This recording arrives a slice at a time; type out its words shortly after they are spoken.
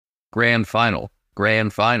Grand final.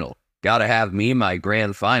 Grand final. Gotta have me my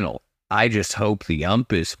grand final. I just hope the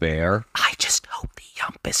ump is fair. I just hope the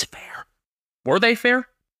ump is fair. Were they fair?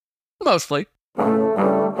 Mostly.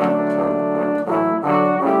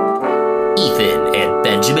 Ethan and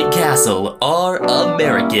Benjamin Castle are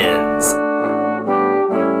Americans.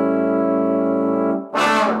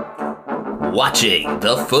 Watching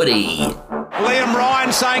the footy. Liam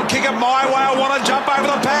Ryan saying, kick it my way, I want to jump over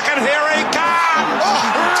the pack, and here he comes!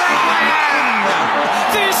 Ryan!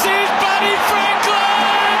 This is Buddy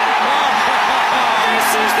Franklin! This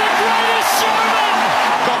is the greatest showman!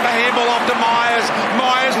 Got the handball off to Myers.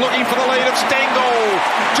 Myers looking for the lead of Stengel.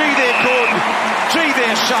 Gee, they're good. Gee,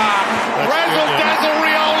 they're sharp. Razzle dazzle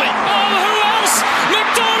Rioli. Oh, who else?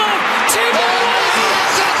 McDonald!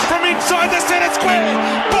 From inside the centre square.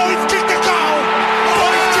 Boys kick the goal.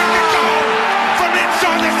 Boys kick the goal. From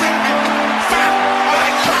inside the centre. Foul.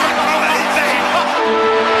 I can't believe that.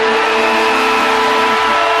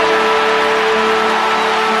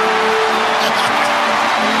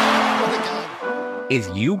 If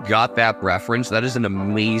you got that reference, that is an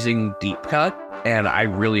amazing deep cut, and I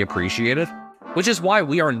really appreciate it. Which is why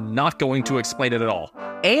we are not going to explain it at all.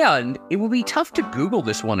 And it will be tough to Google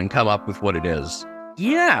this one and come up with what it is.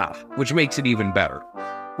 Yeah. Which makes it even better.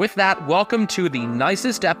 With that, welcome to the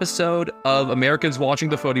nicest episode of Americans Watching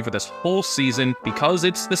the Footy for this whole season, because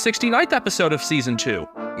it's the 69th episode of Season 2.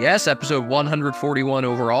 Yes, episode 141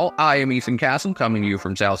 overall. I am Ethan Castle, coming to you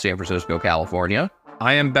from South San Francisco, California.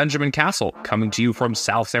 I am Benjamin Castle, coming to you from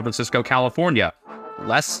South San Francisco, California.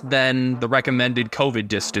 Less than the recommended COVID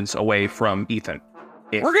distance away from Ethan.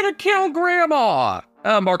 We're gonna kill Grandma!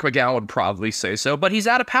 Mark McGowan would probably say so, but he's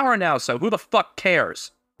out of power now, so who the fuck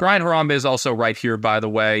cares? Brian Harambe is also right here, by the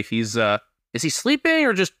way. He's, is he sleeping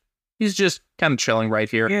or he's just kind of chilling right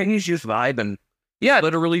here? Yeah, he's just vibing. Yeah,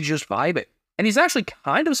 Literally just vibing. and he's actually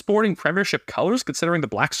kind of sporting Premiership colors considering the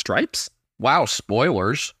black stripes. Wow,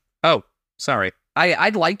 spoilers. Oh, sorry.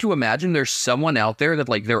 I'd like to imagine there's someone out there that,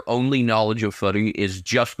 like, their only knowledge of footy is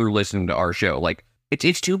just through listening to our show. Like,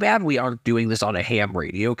 it's too bad we aren't doing this on a ham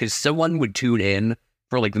radio, because someone would tune in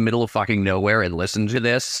for, like, the middle of fucking nowhere and listen to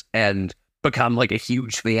this and become, like, a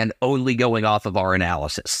huge fan only going off of our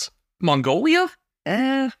analysis. Mongolia?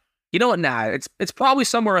 You know what? Nah, it's probably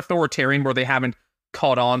somewhere authoritarian where they haven't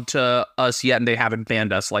caught on to us yet and they haven't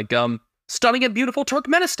banned us. Like, stunning and beautiful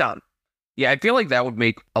Turkmenistan. Yeah, I feel like that would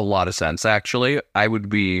make a lot of sense, actually. I would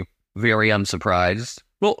be very unsurprised.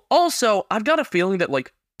 Well, also, I've got a feeling that,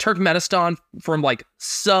 like, Turkmenistan, from, like,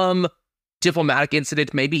 some diplomatic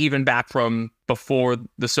incident, maybe even back from before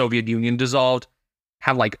the Soviet Union dissolved,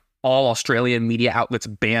 have, like, all Australian media outlets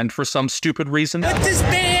banned for some stupid reason. What does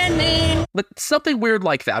ban mean? But something weird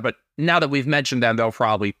like that, but now that we've mentioned them, they'll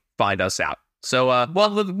probably find us out. So, well,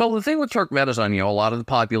 the thing with Turkmenistan, you know, a lot of the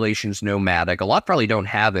population's nomadic. A lot probably don't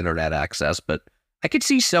have internet access, but I could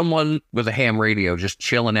see someone with a ham radio just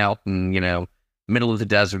chilling out in, you know, middle of the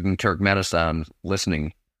desert in Turkmenistan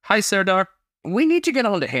listening. Hi, Serdar. We need to get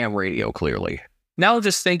onto ham radio, clearly. Now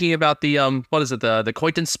just thinking about the, what is it, the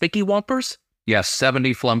Coyton Spicky Wampers? Yes,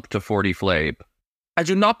 70 flump to 40 flabe. I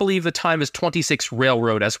do not believe the time is 26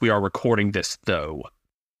 Railroad as we are recording this, though.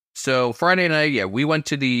 So, Friday night, yeah, we went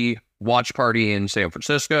to the watch party in San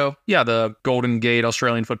Francisco. Yeah, the Golden Gate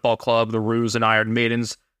Australian Football Club, the Roos and Iron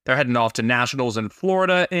Maidens. They're heading off to Nationals in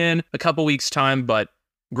Florida in a couple weeks' time, but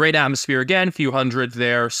great atmosphere again, few hundred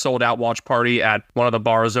there, sold out watch party at one of the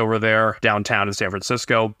bars over there downtown in San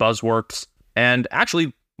Francisco, Buzzworks. And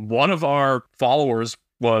actually, one of our followers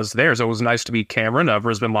was there, so it was nice to meet Cameron, a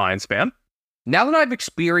Brisbane Lions fan. Now that I've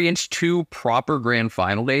experienced 2 proper grand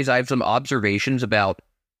final days, I have some observations about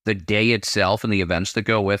the day itself and the events that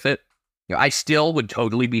go with it. You know, I still would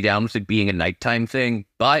totally be down with it being a nighttime thing,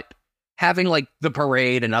 but having, like, the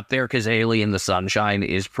parade and up there Kazali in the sunshine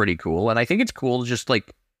is pretty cool. And I think it's cool just,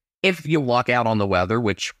 like, if you luck out on the weather,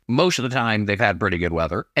 which most of the time they've had pretty good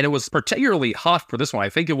weather. And it was particularly hot for this one. I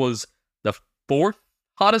think it was the 4th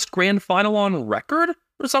hottest grand final on record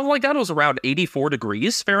or something like that. It was around 84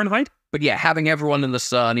 degrees Fahrenheit. But yeah, having everyone in the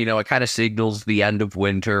sun, you know, it kind of signals the end of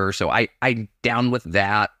winter. So I'm down with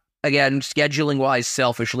that. Again, scheduling-wise,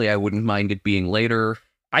 selfishly, I wouldn't mind it being later.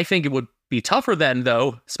 I think it would be tougher then,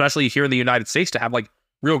 though, especially here in the United States, to have, like,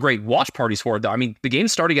 real great watch parties for it, though. I mean, the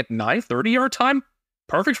game's starting at 9:30 our time.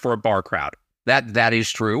 Perfect for a bar crowd. That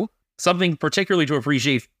is true. Something particularly to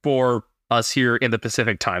appreciate for us here in the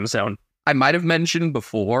Pacific time zone. I might have mentioned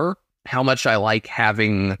before how much I like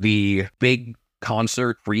having the big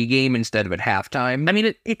concert pregame instead of at halftime. I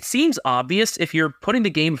mean, it seems obvious if you're putting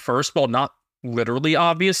the game first, well, not literally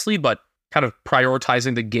obviously, but kind of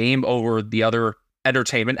prioritizing the game over the other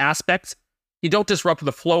entertainment aspects. You don't disrupt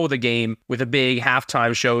the flow of the game with a big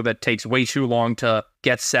halftime show that takes way too long to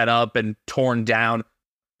get set up and torn down.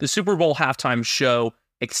 The Super Bowl halftime show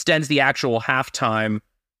extends the actual halftime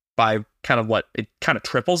by it kind of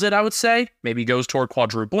triples it, I would say. Maybe goes toward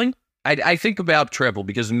quadrupling. I think about triple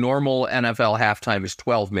because normal NFL halftime is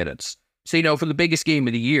 12 minutes. So, for the biggest game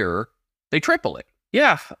of the year, they triple it.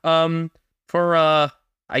 Yeah. I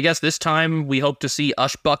guess this time we hope to see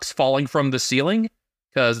Ush Bucks falling from the ceiling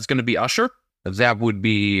because it's going to be Usher. That would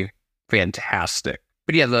be fantastic.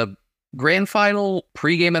 But yeah, the grand final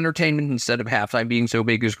pregame entertainment instead of halftime being so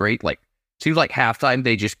big is great. Seems like halftime,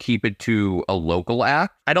 they just keep it to a local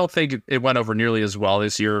act. I don't think it went over nearly as well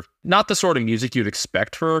this year. Not the sort of music you'd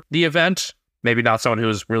expect for the event. Maybe not someone who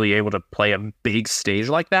was really able to play a big stage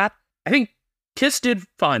like that. I think Kiss did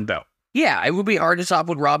fine, though. Yeah, it would be hard to top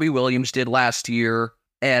what Robbie Williams did last year,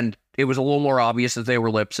 and it was a little more obvious that they were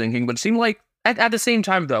lip syncing, but it seemed like at the same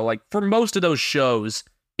time, though, for most of those shows,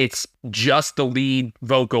 it's just the lead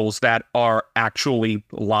vocals that are actually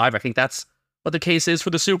live. I think that's what the case is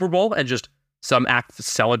for the Super Bowl, and just some acts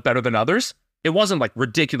sell it better than others. It wasn't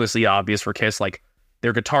ridiculously obvious for Kiss,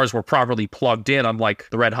 their guitars were properly plugged in, unlike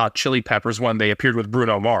the Red Hot Chili Peppers when they appeared with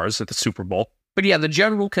Bruno Mars at the Super Bowl. But yeah, the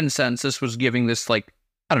general consensus was giving this 8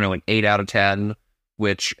 out of 10,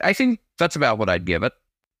 which I think that's about what I'd give it.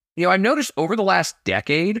 I've noticed over the last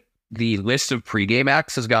decade, the list of pregame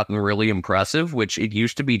acts has gotten really impressive, which it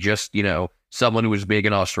used to be just, someone who was big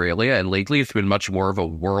in Australia, and lately it's been much more of a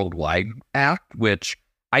worldwide act, which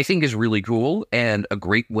I think is really cool and a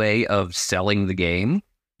great way of selling the game.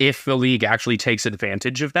 If the league actually takes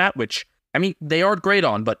advantage of that, which, they are great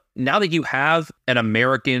on, but now that you have an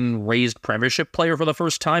American-raised premiership player for the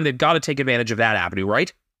first time, they've got to take advantage of that avenue,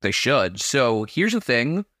 right? They should. So here's the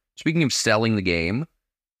thing. Speaking of selling the game,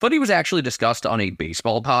 footy was actually discussed on a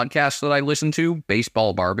baseball podcast that I listened to,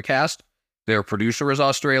 Baseball Barbacast. Their producer is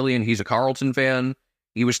Australian. He's a Carlton fan.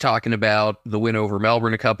 He was talking about the win over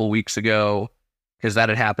Melbourne a couple weeks ago, because that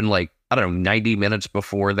had happened 90 minutes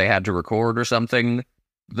before they had to record or something.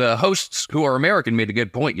 The hosts, who are American, made a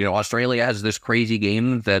good point. Australia has this crazy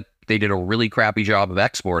game that they did a really crappy job of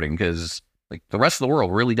exporting because the rest of the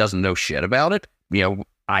world really doesn't know shit about it.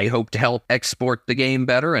 I hope to help export the game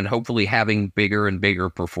better, and hopefully having bigger and bigger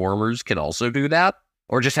performers can also do that.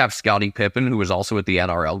 Or just have Scottie Pippen, who was also at the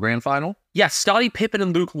NRL Grand Final. Yeah, Scottie Pippen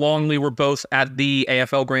and Luke Longley were both at the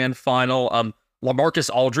AFL Grand Final. LaMarcus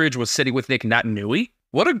Aldridge was sitting with Nick Naitanui.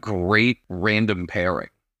 What a great random pairing.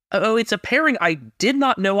 Oh, it's a pairing I did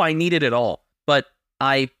not know I needed at all, but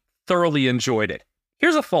I thoroughly enjoyed it.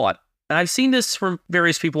 Here's a thought, and I've seen this from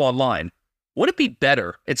various people online. Would it be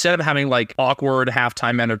better, instead of having awkward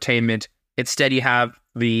halftime entertainment, instead you have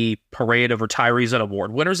the parade of retirees and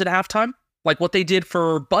award winners at halftime? Like what they did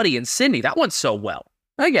for Buddy and Sydney. That went so well.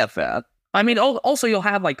 I get that. Also you'll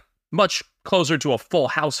have much closer to a full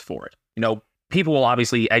house for it. People will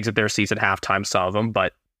obviously exit their seats at halftime, some of them,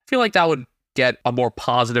 but I feel like that would get a more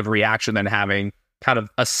positive reaction than having kind of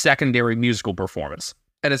a secondary musical performance.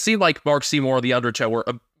 And it seemed like Mark Seymour or the Undertow were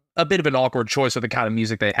a bit of an awkward choice for the kind of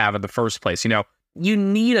music they have in the first place. You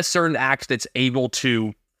need a certain act that's able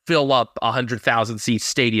to fill up a 100,000-seat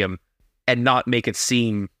stadium and not make it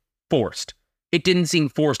seem forced. It didn't seem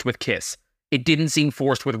forced with Kiss. It didn't seem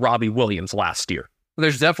forced with Robbie Williams last year.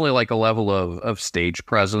 There's definitely a level of stage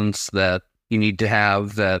presence that you need to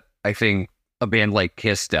have that I think a band like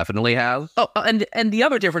Kiss definitely has. Oh, and the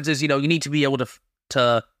other difference is, you need to be able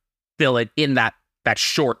to fill it in that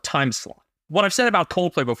short time slot. What I've said about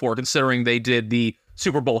Coldplay before, considering they did the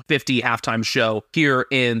Super Bowl 50 halftime show here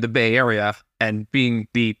in the Bay Area, and being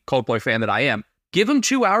the Coldplay fan that I am, give them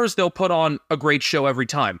 2 hours, they'll put on a great show every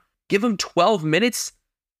time. Give them 12 minutes,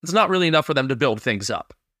 it's not really enough for them to build things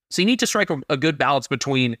up. So you need to strike a good balance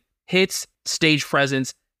between hits, stage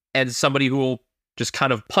presence, and somebody who will just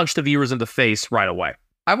kind of punch the viewers in the face right away.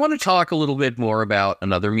 I want to talk a little bit more about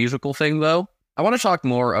another musical thing, though. I want to talk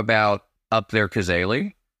more about Up There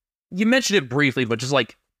Kazali. You mentioned it briefly, but just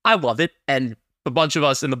I love it, and a bunch of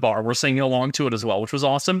us in the bar were singing along to it as well, which was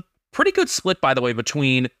awesome. Pretty good split, by the way,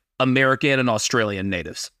 between American and Australian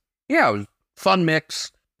natives. Yeah, it was a fun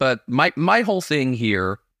mix, but my whole thing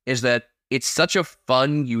here is that it's such a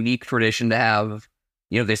fun, unique tradition to have,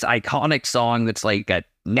 this iconic song that's a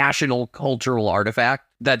national cultural artifact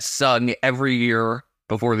that's sung every year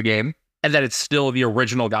before the game. And that it's still the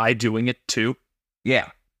original guy doing it, too. Yeah.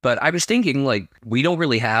 But I was thinking, we don't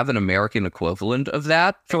really have an American equivalent of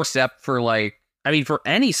that, except for, for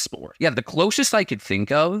any sport. Yeah, the closest I could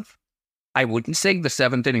think of, I wouldn't say the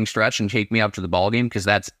seventh inning stretch and Take Me Out to the Ball Game, because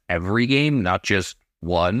that's every game, not just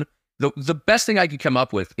one. The best thing I could come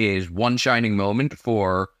up with is One Shining Moment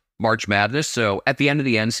for March Madness. So at the end of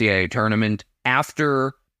the NCAA tournament,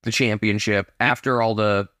 after the championship, after all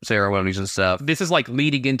the ceremonies and stuff. This is like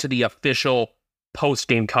leading into the official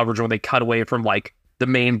post-game coverage when they cut away from like the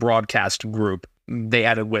main broadcast group. They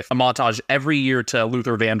added with a montage every year to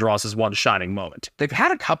Luther Vandross's One Shining Moment. They've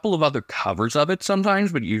had a couple of other covers of it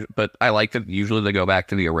sometimes, but I like that usually they go back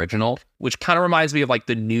to the original. Which kind of reminds me of like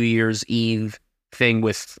the New Year's Eve thing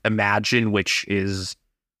with Imagine, which is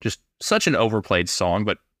just such an overplayed song.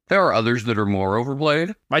 But there are others that are more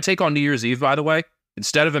overplayed. My take on New Year's Eve, by the way,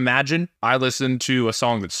 instead of Imagine, I listen to a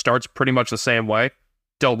song that starts pretty much the same way,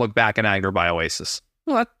 Don't Look Back in Anger by Oasis.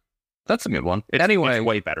 Well, that's a good one. It's anyway,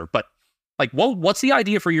 way better. But like, what's the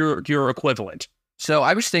idea for your equivalent? So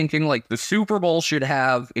I was thinking like the Super Bowl should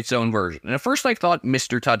have its own version. And at first I thought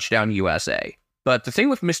Mr. Touchdown USA. But the thing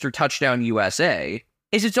with Mr. Touchdown USA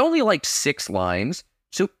is it's only like 6 lines.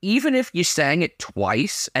 So even if you sang it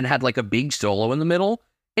twice and had like a big solo in the middle,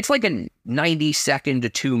 it's like a 90-second to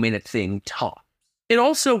 2-minute thing top. It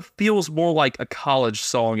also feels more like a college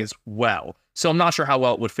song as well. So I'm not sure how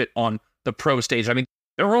well it would fit on the pro stage. I mean,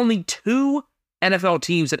 there are only 2 NFL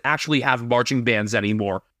teams that actually have marching bands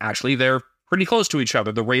anymore. Actually, they're pretty close to each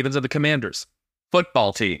other, the Ravens and the Commanders.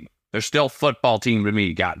 Football team. They're still football team to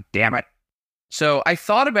me, god damn it. So I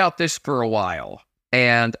thought about this for a while,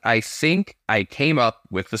 and I think I came up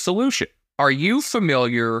with the solution. Are you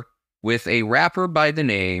familiar with a rapper by the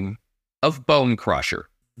name of Bone Crusher?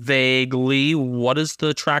 Vaguely. What is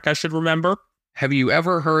the track I should remember? Have you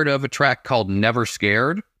ever heard of a track called Never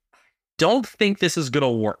Scared? Don't think this is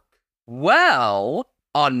gonna work. Well,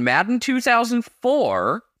 on Madden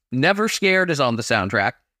 2004, Never Scared is on the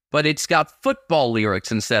soundtrack, but it's got football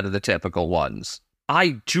lyrics instead of the typical ones.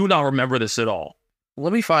 I do not remember this at all.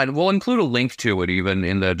 Let me find, we'll include a link to it even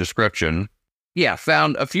in the description. Yeah,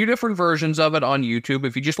 found a few different versions of it on YouTube.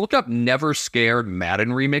 If you just look up Never Scared Madden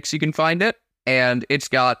Remix, you can find it. And it's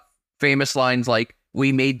got famous lines like,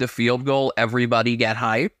 "We made the field goal, everybody get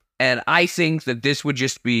hype." And I think that this would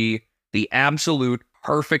just be the absolute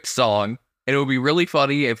perfect song. And it would be really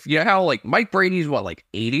funny if, you know how like Mike Brady's what, like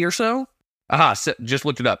 80 or so? Just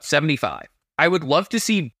looked it up, 75. I would love to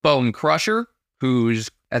see Bone Crusher, who's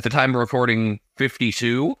at the time of recording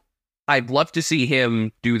 52. I'd love to see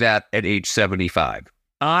him do that at age 75.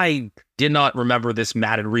 I did not remember this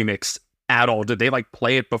Madden remix at all. Did they like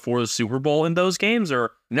play it before the Super Bowl in those games,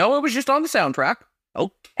 or? No, it was just on the soundtrack.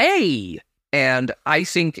 Okay. And I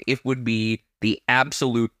think it would be the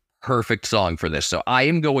absolute perfect song for this. So I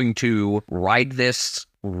am going to ride this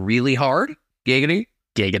really hard. Giggity.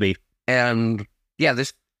 Giggity. And yeah,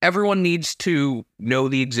 everyone needs to know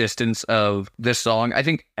the existence of this song. I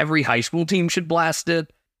think every high school team should blast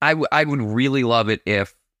it. I would really love it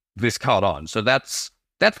if this caught on. So that's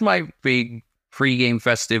my big pregame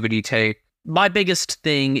festivity take. My biggest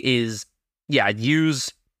thing is,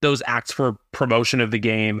 use those acts for promotion of the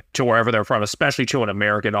game to wherever they're from, especially to an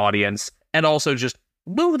American audience. And also just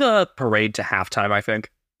move the parade to halftime, I think.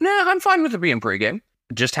 Nah, I'm fine with it being pregame.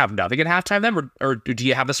 Just have nothing at halftime then? Or do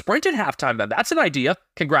you have the sprint at halftime then? That's an idea.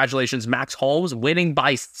 Congratulations, Max Holmes winning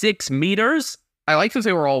by 6 meters. I like that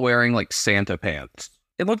they were all wearing like Santa pants.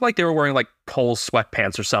 It looked like they were wearing like Kohl's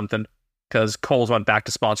sweatpants or something, because Kohl's went back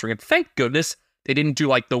to sponsoring it. Thank goodness they didn't do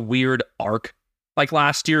like the weird arc like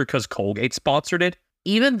last year because Colgate sponsored it.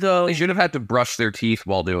 Even though they should have had to brush their teeth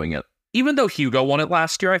while doing it. Even though Hugo won it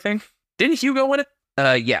last year, I think. Didn't Hugo win it?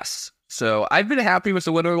 Yes. So I've been happy with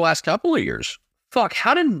the winner the last couple of years. Fuck,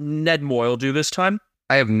 how did Ned Moyle do this time?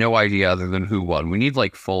 I have no idea other than who won. We need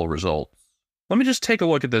like full results. Let me just take a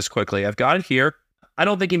look at this quickly. I've got it here. I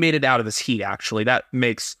don't think he made it out of this heat, actually. That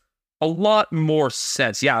makes a lot more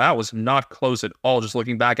sense. Yeah, that was not close at all, just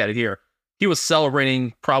looking back at it here. He was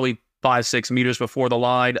celebrating probably 5-6 meters before the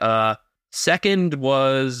line. Second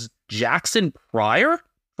was Jackson Pryor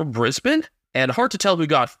from Brisbane. And hard to tell who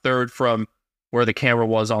got third from where the camera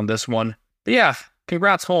was on this one. But yeah,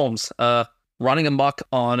 congrats, Holmes. Running amok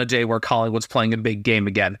on a day where Collingwood's playing a big game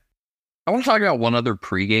again. I want to talk about one other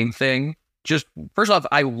pregame thing. Just, first off,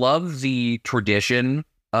 I love the tradition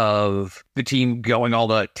of the team going all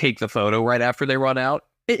to take the photo right after they run out.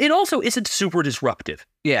 It also isn't super disruptive.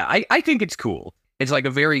 Yeah, I think it's cool. It's like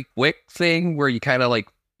a very quick thing where you kind of like,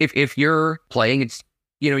 if you're playing, it's,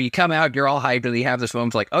 you know, you come out, you're all hyped, and you have this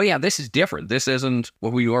moment like, oh yeah, this is different. This isn't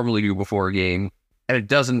what we normally do before a game. And it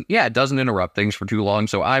doesn't interrupt things for too long.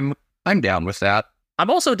 So I'm down with that. I'm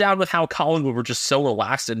also down with how Collingwood were just so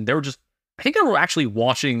relaxed, and they were just, I think they were actually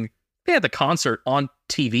watching, they had the concert on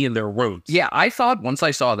TV in their rooms. Yeah, I thought once I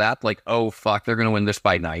saw that, like, oh fuck, they're going to win this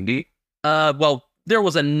by 90. Well, there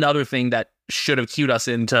was another thing that should have cued us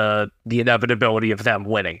into the inevitability of them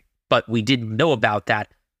winning, but we didn't know about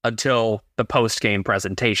that until the post-game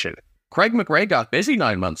presentation. Craig McRae got busy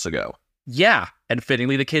 9 months ago. Yeah, and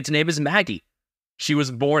fittingly, the kid's name is Maggie. She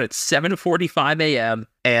was born at 7:45 a.m.,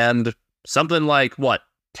 and something like,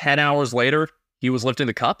 10 hours later, he was lifting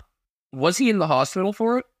the cup? Was he in the hospital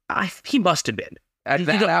for it? He must have been. At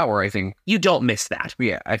that hour, I think. You don't miss that.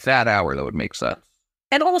 Yeah, at that hour, that would make sense.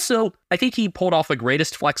 And also, I think he pulled off the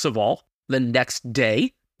greatest flex of all the next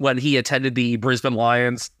day when he attended the Brisbane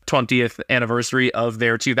Lions 20th anniversary of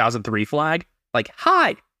their 2003 flag. Like,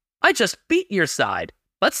 hi, I just beat your side.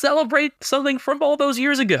 Let's celebrate something from all those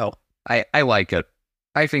years ago. I like it.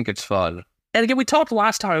 I think it's fun. And again, we talked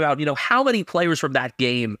last time about, how many players from that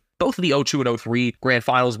game, both of the 02 and 03 grand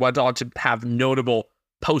finals, went on to have notable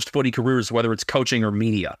post-footy careers, whether it's coaching or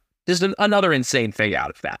media. There's another insane thing out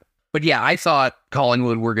of that. But yeah, I thought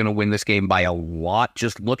Collingwood were going to win this game by a lot.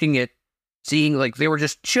 Just looking at, seeing like they were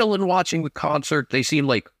just chilling watching the concert. They seemed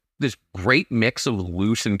like this great mix of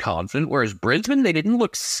loose and confident, whereas Brisbane, they didn't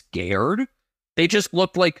look scared. They just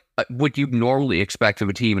looked like what you'd normally expect of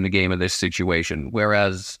a team in a game of this situation.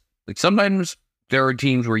 Whereas like sometimes there are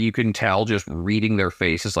teams where you can tell just reading their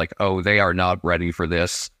faces like, oh, they are not ready for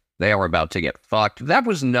this. They are about to get fucked. That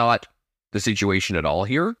was not the situation at all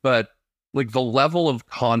here. But like the level of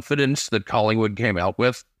confidence that Collingwood came out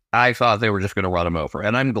with, I thought they were just going to run them over.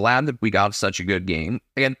 And I'm glad that we got such a good game.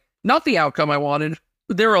 Again, not the outcome I wanted.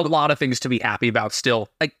 There are a lot of things to be happy about still.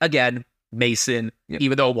 Again, Mason,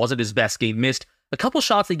 even though it wasn't his best game, missed a couple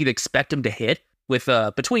shots that you'd expect him to hit with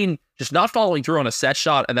between just not following through on a set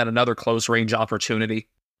shot and then another close range opportunity.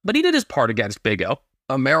 But he did his part against Big O.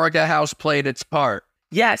 America House played its part.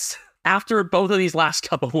 Yes. After both of these last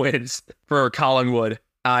couple wins for Collingwood,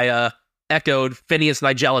 I echoed Phineas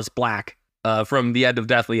Nigelis Black from the end of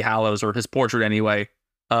Deathly Hallows, or his portrait anyway,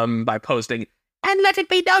 by posting, "And let it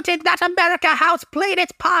be noted that America House played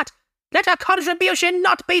its part. Let our contribution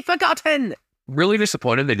not be forgotten." Really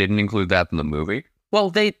disappointed they didn't include that in the movie. Well,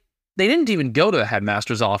 they didn't even go to the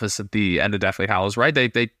headmaster's office at the end of Deathly Hallows, right?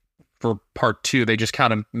 They for part 2, they just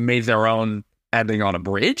kind of made their own ending on a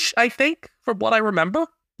bridge, I think, from what I remember.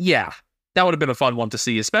 Yeah, that would have been a fun one to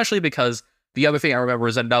see, especially because the other thing I remember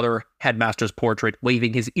is another headmaster's portrait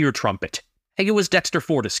waving his ear trumpet. I think it was Dexter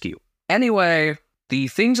Fortescue. Anyway, the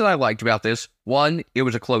things that I liked about this, one, it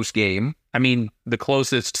was a close game. I mean, the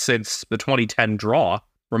closest since the 2010 draw.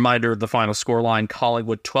 Reminder of the final scoreline,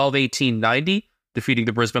 Collingwood 12-18-90, defeating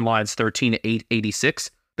the Brisbane Lions 13-8-86.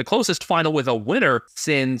 The closest final with a winner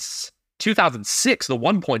since 2006, the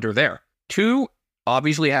one-pointer there. 2,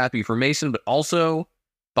 obviously happy for Mason, but also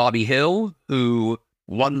Bobby Hill, who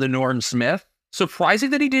won the Norm Smith.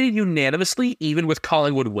 Surprising that he did it unanimously, even with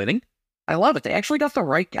Collingwood winning. I love it. They actually got the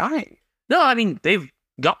right guy. No, I mean, they've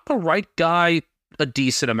got the right guy a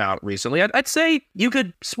decent amount recently. I'd say you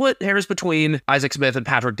could split hairs between Isaac Smith and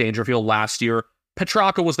Patrick Dangerfield last year.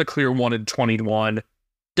 Petrarca was the clear one in 21.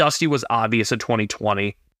 Dusty was obvious in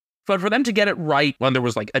 2020. But for them to get it right when there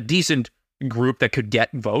was like a decent group that could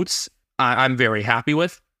get votes, I'm very happy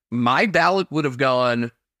with. My ballot would have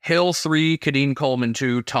gone Hill 3, Kadeen Coleman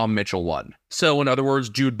 2, Tom Mitchell 1. So in other words,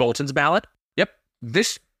 Jude Bolton's ballot? Yep.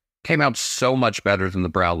 This came out so much better than the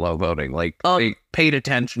Brownlow voting. Like, they paid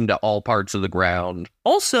attention to all parts of the ground.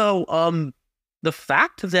 Also, the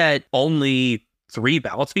fact that only 3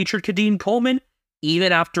 ballots featured Kadeen Coleman,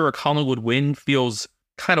 even after a Collingwood win, feels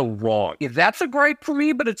kind of wrong. Yeah, that's a gripe for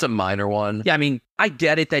me, but it's a minor one. Yeah, I mean, I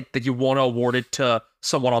get it that you want to award it to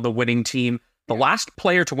someone on the winning team. The last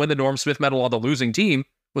player to win the Norm Smith medal on the losing team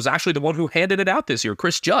was actually the one who handed it out this year,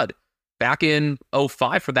 Chris Judd, back in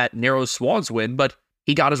 05 for that narrow Swans win, but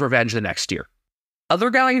he got his revenge the next year. Other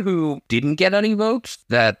guy who didn't get any votes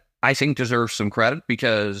that I think deserves some credit,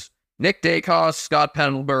 because Nick Dacos, Scott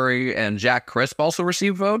Pendlebury, and Jack Crisp also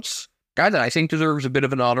received votes. Guy that I think deserves a bit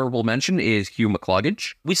of an honorable mention is Hugh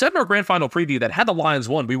McCluggage. We said in our grand final preview that had the Lions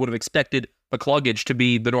won, we would have expected McCluggage to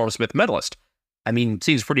be the Norm Smith medalist. I mean, it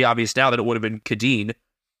seems pretty obvious now that it would have been Kadeen,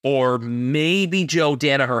 or maybe Joe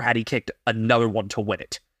Danaher had he kicked another one to win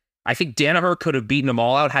it. I think Danaher could have beaten them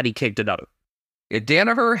all out had he kicked another.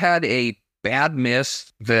 Danaher had a bad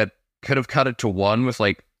miss that could have cut it to 1 with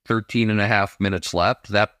like 13 and a half minutes left.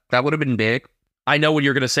 That would have been big. I know what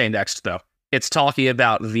you're going to say next, though. It's talking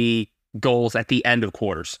about the goals at the end of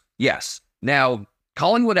quarters. Yes. Now,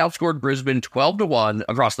 Collingwood outscored Brisbane 12-1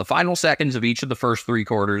 across the final seconds of each of the first 3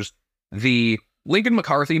 quarters. The Lincoln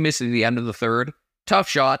McCarthy miss at the end of the third. Tough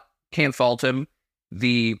shot. Can't fault him.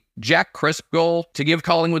 The Jack Crisp goal to give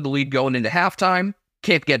Collingwood the lead going into halftime.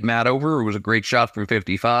 Can't get mad over. It was a great shot from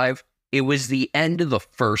 55. It was the end of the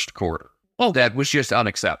first quarter. Well, that was just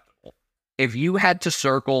unacceptable. If you had to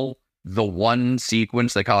circle the one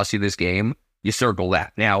sequence that cost you this game, you circle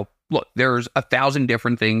that. Now, look, there's 1,000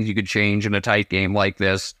 different things you could change in a tight game like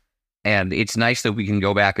this, and it's nice that we can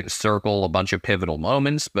go back and circle a bunch of pivotal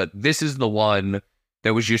moments, but this is the one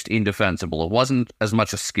that was just indefensible. It wasn't as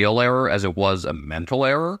much a skill error as it was a mental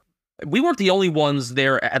error. We weren't the only ones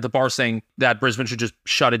there at the bar saying that Brisbane should just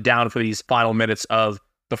shut it down for these final minutes of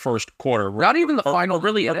the first quarter. Not even the final.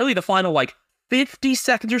 Really the final, 50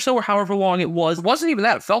 seconds or so, or however long it was. It wasn't even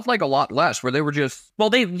that. It felt like a lot less, where they were just...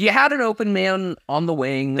 Well, you had an open man on the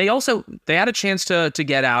wing. They had a chance to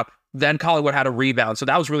get out. Then Collingwood had a rebound. So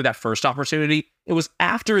that was really that first opportunity. It was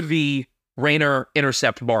after the Rayner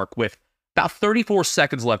intercept mark with about 34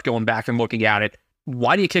 seconds left going back and looking at it.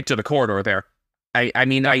 Why do you kick to the corridor there?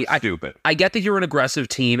 Stupid. I get that you're an aggressive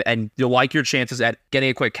team and you like your chances at getting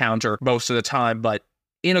a quick counter most of the time, but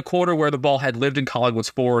in a quarter where the ball had lived in Collingwood's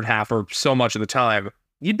forward half for so much of the time,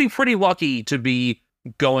 you'd be pretty lucky to be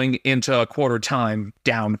going into a quarter time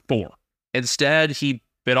down 4. Instead, he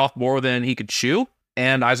bit off more than he could chew,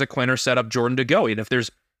 and Isaac Quinter set up Jordan De Goey. And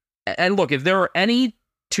if there are any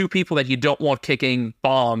two people that you don't want kicking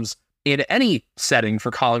bombs in any setting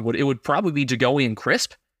for Collingwood, it would probably be De Goey and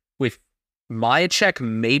Crisp, with Myercheck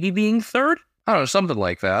maybe being third. I don't know, something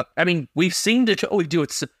like that. I mean, we've seen De Goey do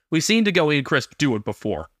it. We've seen De Goey and Crisp do it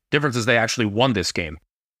before. Difference is they actually won this game. I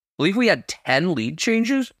believe we had 10 lead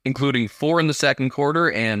changes, including 4 in the second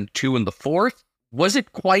quarter and 2 in the fourth. Was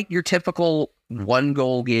it quite your typical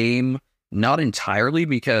one-goal game? Not entirely,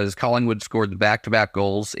 because Collingwood scored the back-to-back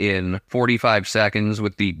goals in 45 seconds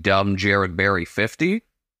with the dumb Jared Barry 50.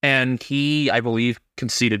 And he, I believe,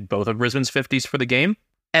 conceded both of Brisbane's 50s for the game.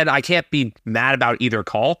 And I can't be mad about either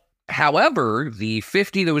call. However, the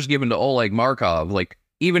 50 that was given to Oleg Markov,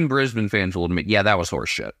 even Brisbane fans will admit, yeah, that was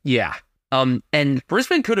horseshit. Yeah. And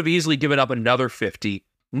Brisbane could have easily given up another 50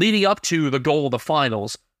 leading up to the goal of the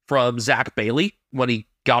finals from Zach Bailey when he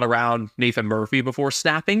got around Nathan Murphy before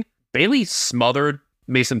snapping. Bailey smothered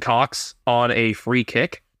Mason Cox on a free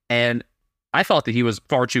kick, and I thought that he was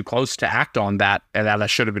far too close to act on that, and that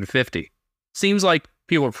should have been 50. Seems like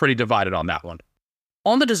people are pretty divided on that one.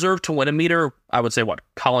 On the deserve to win a meter, I would say,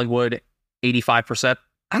 Collingwood, 85%?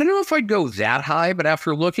 I don't know if I'd go that high, but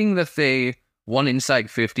after looking that they won inside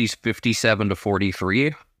 50s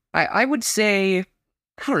 57-43, I would say, I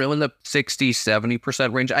don't know, in the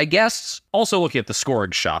 60-70% range. I guess. Also looking at the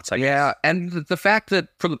scoring shots, I guess. Yeah, and the fact that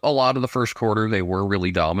for a lot of the first quarter, they were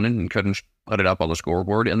really dominant and couldn't put it up on the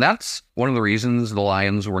scoreboard. And that's one of the reasons the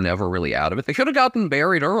Lions were never really out of it. They could have gotten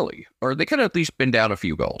buried early, or they could have at least been down a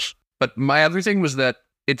few goals. But my other thing was that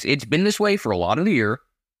it's been this way for a lot of the year.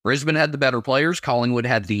 Brisbane had the better players. Collingwood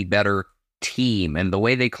had the better team. And the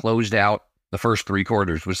way they closed out the first 3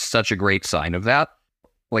 quarters was such a great sign of that.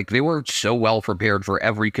 They were so well prepared for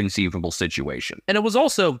every conceivable situation. And it was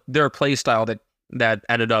also their play style that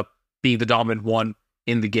ended up being the dominant one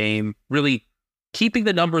in the game, really keeping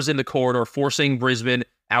the numbers in the corridor, forcing Brisbane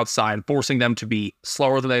outside, forcing them to be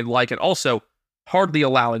slower than they'd like, and also hardly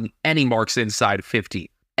allowing any marks inside 50.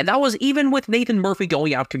 And that was even with Nathan Murphy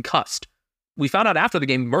going out concussed. We found out after the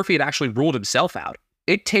game, Murphy had actually ruled himself out.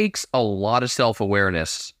 It takes a lot of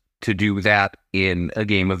self-awareness to do that in a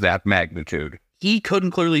game of that magnitude. He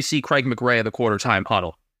couldn't clearly see Craig McRae in the quarter-time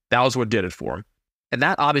huddle. That was what did it for him. And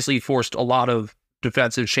that obviously forced a lot of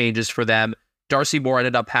defensive changes for them. Darcy Moore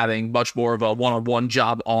ended up having much more of a one-on-one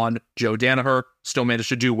job on Joe Danaher. Still managed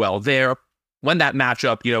to do well there. When that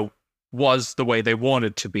matchup, was the way they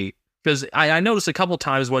wanted to be. Because I noticed a couple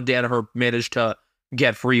times when Danaher managed to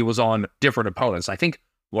get free was on different opponents. I think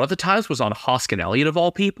one of the times was on Hoskin Elliott, of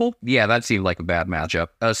all people. Yeah, that seemed like a bad matchup.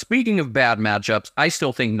 Speaking of bad matchups, I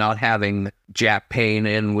still think not having Jack Payne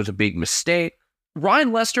in was a big mistake.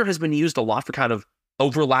 Ryan Lester has been used a lot for kind of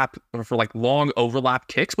overlap, for long overlap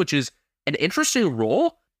kicks, which is an interesting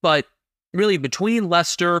role. But really, between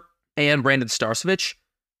Lester and Brandon Starcevich,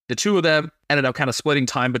 the two of them ended up kind of splitting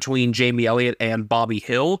time between Jamie Elliott and Bobby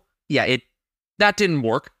Hill. Yeah, that didn't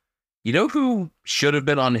work. You know who should have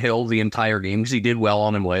been on Hill the entire game because he did well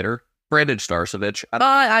on him later? Brandon Starcevich.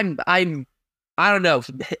 I don't know.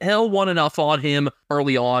 Hill won enough on him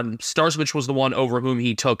early on. Starcevich was the one over whom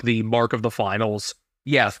he took the mark of the finals.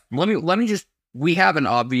 Yes. Let me just. We have an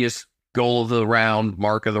obvious goal of the round,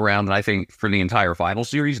 mark of the round, and I think for the entire final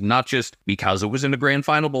series, not just because it was in the grand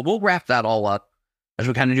final, but we'll wrap that all up as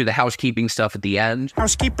we kind of do the housekeeping stuff at the end.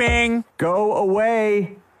 Housekeeping. Go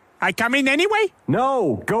away. I come in anyway?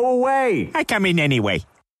 No, go away. I come in anyway.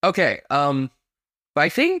 Okay, I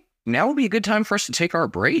think now would be a good time for us to take our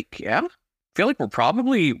break, yeah? I feel like we're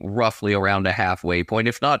probably roughly around a halfway point.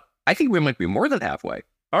 If not, I think we might be more than halfway.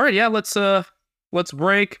 All right, yeah, let's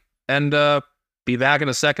break and Be back in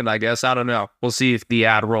a second, I guess. I don't know. We'll see if the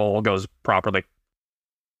ad roll goes properly.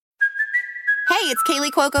 Hey, it's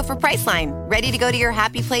Kaylee Cuoco for Priceline. Ready to go to your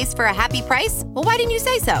happy place for a happy price? Well, why didn't you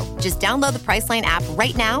say so? Just download the Priceline app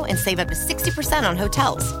right now and save up to 60% on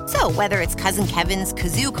hotels. So whether it's Cousin Kevin's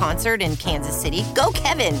Kazoo Concert in Kansas City, go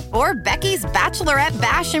Kevin, or Becky's Bachelorette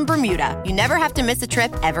Bash in Bermuda, you never have to miss a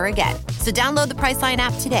trip ever again. So download the Priceline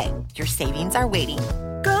app today. Your savings are waiting.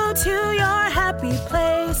 Go to your happy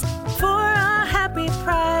place for a happy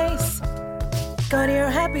price. Go to your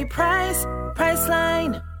happy price,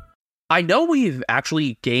 Priceline. I know we've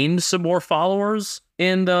actually gained some more followers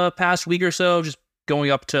in the past week or so, just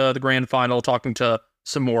going up to the grand final, talking to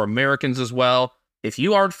some more Americans as well. If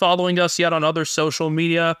you aren't following us yet on other social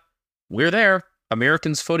media, we're there.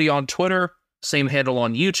 Americans Footy on Twitter, same handle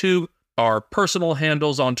on YouTube, our personal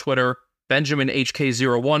handles on Twitter, Benjamin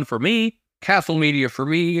HK01 for me, Castle Media for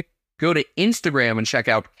me. Go to Instagram and check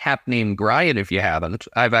out Cap Named Brian if you haven't.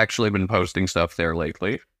 I've actually been posting stuff there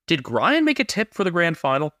lately. Did Brian make a tip for the grand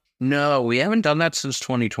final? No, we haven't done that since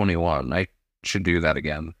 2021. I should do that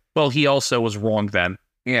again. Well, he also was wrong then.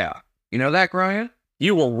 Yeah. You know that, Brian?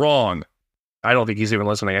 You were wrong. I don't think he's even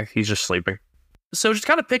listening. He's just sleeping. So just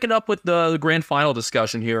kind of picking up with the grand final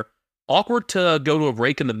discussion here. Awkward to go to a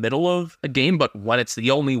break in the middle of a game, but when it's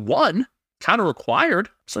the only one, kind of required.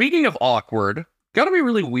 Speaking of awkward, gotta be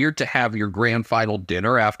really weird to have your grand final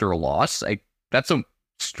dinner after a loss. That's a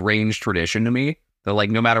strange tradition to me. That,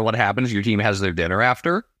 like, no matter what happens, your team has their dinner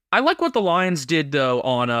after. I like what the Lions did, though,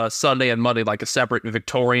 on Sunday and Monday, like a separate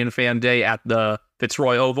Victorian fan day at the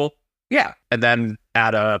Fitzroy Oval. Yeah. And then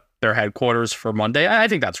at their headquarters for Monday. I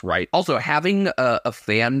think that's right. Also, having a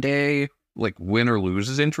fan day, like, win or lose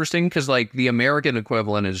is interesting, because, like, the American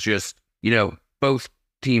equivalent is just, both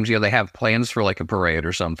teams, they have plans for, like, a parade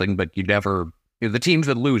or something, but you never... the teams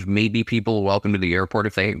that lose, maybe people welcome to the airport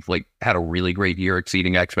if they, like, had a really great year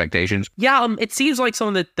exceeding expectations. Yeah, it seems like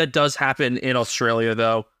something that does happen in Australia,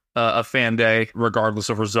 though. A fan day, regardless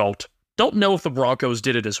of result. Don't know if the Broncos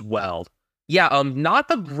did it as well. Yeah,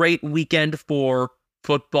 not a great weekend for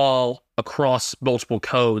football across multiple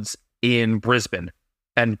codes in Brisbane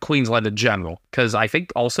and Queensland in general, because I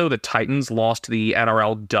think also the Titans lost the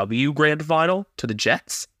NRLW Grand Final to the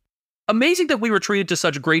Jets. Amazing that we were treated to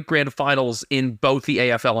such great grand finals in both the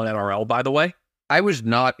AFL and NRL, by the way. I was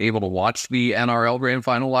not able to watch the NRL Grand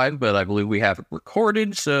Final live, but I believe we have it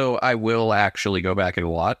recorded, so I will actually go back and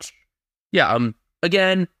watch. Yeah,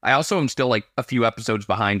 again, I also am still, like, a few episodes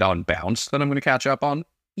behind on Bounce that I'm going to catch up on.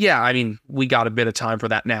 Yeah, I mean, we got a bit of time for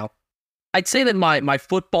that now. I'd say that my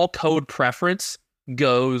football code preference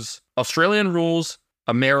goes Australian rules,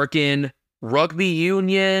 American, rugby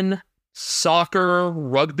union, soccer,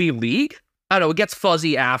 rugby league. I don't know, it gets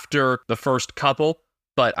fuzzy after the first couple,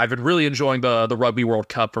 but I've been really enjoying the Rugby World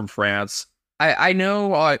Cup from France. I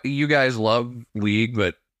know you guys love league,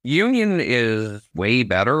 but union is way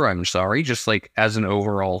better, I'm sorry, just like as an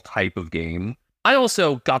overall type of game. I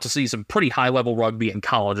also got to see some pretty high-level rugby in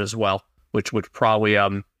college as well, which probably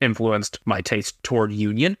influenced my taste toward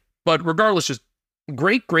union. But regardless, just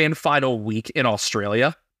great grand final week in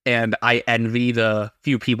Australia, and I envy the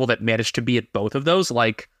few people that managed to be at both of those,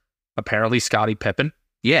 like apparently Scottie Pippen.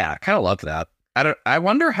 Yeah, I kind of love that. I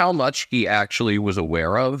wonder how much he actually was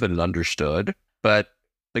aware of and understood, but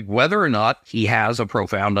like whether or not he has a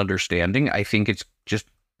profound understanding, I think it's just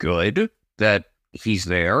good that he's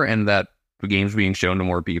there and that the game's being shown to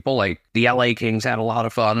more people. Like the LA Kings had a lot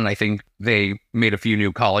of fun, and I think they made a few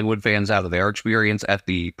new Collingwood fans out of their experience at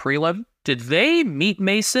the prelim. Did they meet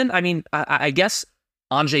Mason? I mean, I guess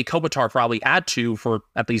Anze Kopitar probably had to for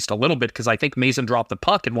at least a little bit, because I think Mason dropped the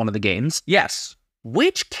puck in one of the games. Yes.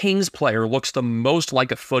 Which Kings player looks the most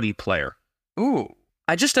like a footy player? Ooh.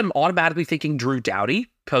 I just am automatically thinking Drew Doughty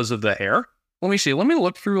because of the hair. Let me see. Let me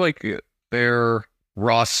look through like their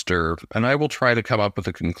roster, and I will try to come up with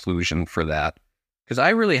a conclusion for that, because I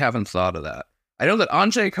really haven't thought of that. I know that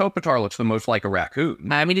Anze Kopitar looks the most like a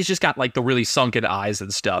raccoon. I mean, he's just got like the really sunken eyes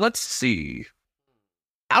and stuff. Let's see.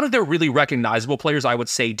 Out of their really recognizable players, I would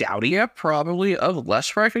say Doughty. Yeah, probably of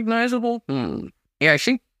less recognizable. Yeah,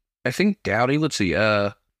 I think Doughty. Let's see.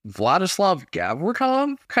 Vladislav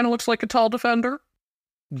Gavrikov kind of looks like a tall defender.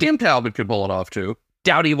 Tim Talbot could pull it off too.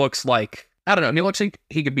 Doughty looks like, I don't know. He looks like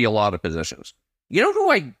he could be a lot of positions. You know who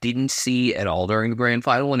I didn't see at all during the grand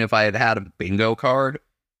final, and if I had had a bingo card,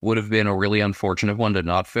 would have been a really unfortunate one to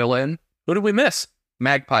not fill in? Who did we miss?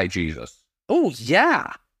 Magpie Jesus. Oh,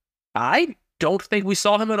 yeah. I don't think we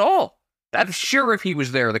saw him at all. I'm sure if he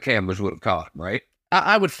was there, the cameras would have caught him, right?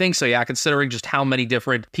 I would think so, yeah, considering just how many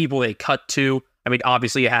different people they cut to. I mean,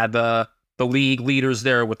 obviously you had the league leaders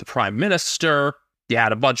there with the prime minister. you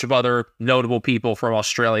had a bunch of other notable people from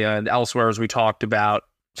Australia and elsewhere, as we talked about.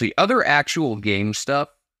 So the other actual game stuff.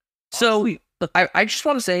 So I just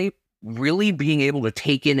want to say, really being able to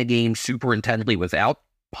take in a game super intently without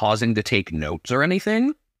pausing to take notes or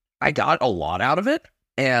anything, I got a lot out of it.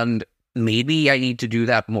 And maybe I need to do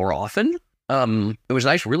that more often. It was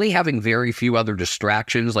nice really having very few other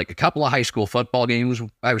distractions, like a couple of high school football games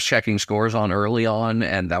I was checking scores on early on,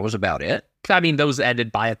 and that was about it. I mean, those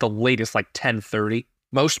ended by at the latest like 10:30.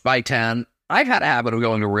 Most by 10. I've had a habit of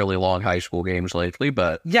going to really long high school games lately,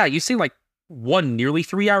 but Yeah, you see like one nearly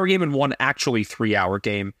 3-hour game and one actually 3-hour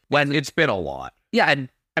game. when it's been a lot. Yeah, and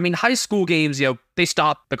I mean, high school games, they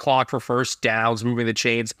stop the clock for first downs, moving the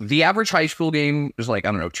chains. The average high school game is like,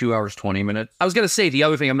 I don't know, 2 hours, 20 minutes. I was going to say the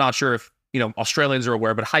other thing, I'm not sure if, Australians are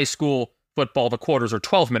aware, but high school football, the quarters are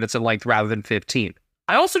 12 minutes in length rather than 15.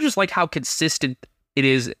 I also just like how consistent it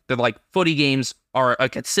is that like footy games are a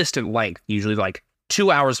consistent length, usually like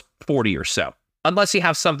 2 hours 40 or so. Unless you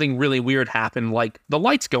have something really weird happen, like the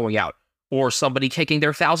lights going out or somebody kicking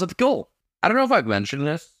their 1,000th goal. I don't know if I've mentioned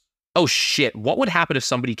this. Oh shit, what would happen if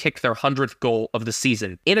somebody kicked their 100th goal of the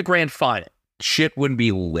season in a grand final? Shit would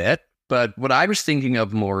be lit. But what I was thinking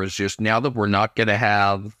of more is just now that we're not going to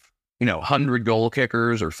have, 100 goal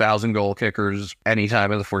kickers or 1,000 goal kickers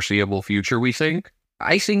anytime in the foreseeable future,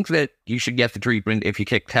 I think that you should get the treatment if you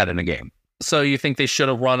kick 10 in a game. So you think they should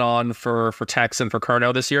have run on for Tex and for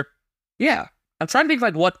Curnow this year? Yeah. I'm trying to think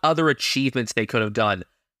like what other achievements they could have done.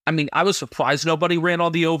 I mean, I was surprised nobody ran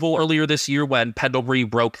on the oval earlier this year when Pendlebury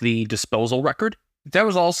broke the disposal record. That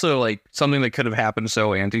was also like something that could have happened so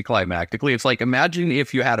anticlimactically. It's like, imagine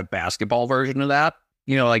if you had a basketball version of that,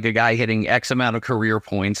 like a guy hitting X amount of career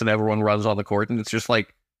points and everyone runs on the court. And it's just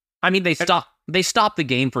like, I mean, they stopped the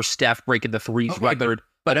game for Steph breaking the threes record.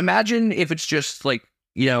 But imagine if it's just like,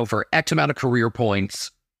 for X amount of career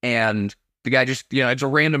points and the guy just, it's a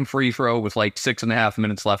random free throw with like 6.5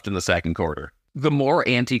 minutes left in the second quarter. The more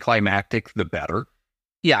anticlimactic, the better.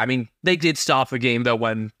 Yeah, I mean, they did stop the game, though,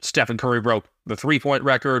 when Stephen Curry broke the three-point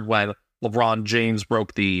record, when LeBron James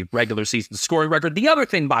broke the regular season scoring record. The other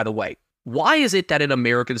thing, by the way, why is it that in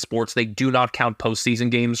American sports they do not count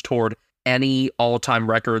postseason games toward any all-time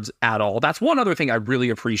records at all? That's one other thing I really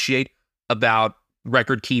appreciate about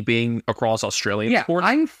record keeping across Australian sports.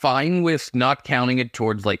 I'm fine with not counting it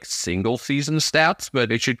towards like single season stats,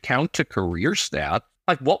 but it should count to career stats.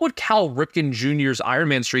 Like, what would Cal Ripken Jr.'s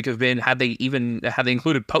Ironman streak have been had they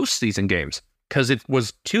included postseason games? Because it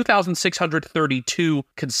was 2,632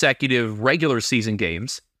 consecutive regular season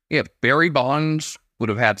games. Yeah, Barry Bonds would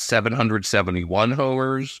have had 771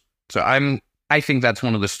 homers. So I think that's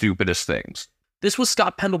one of the stupidest things. This was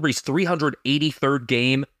Scott Pendlebury's 383rd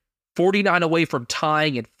game, 49 away from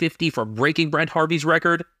tying and 50 from breaking Brent Harvey's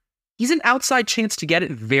record. He's an outside chance to get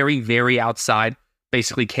it, very, very outside.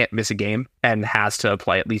 Basically can't miss a game and has to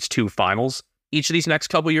play at least 2 finals each of these next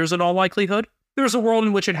couple years in all likelihood. There's a world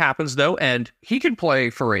in which it happens, though, and he could play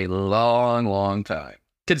for a long, long time.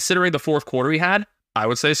 Considering the fourth quarter he had, I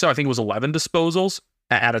would say so. I think it was 11 disposals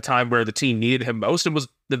at a time where the team needed him most, and was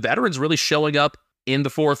the veterans really showing up in the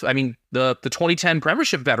fourth. I mean, the 2010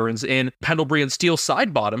 Premiership veterans in Pendlebury and Steele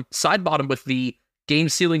side bottom with the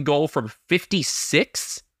game-sealing goal from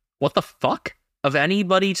 56? What the fuck? Of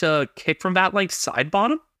anybody to kick from that length side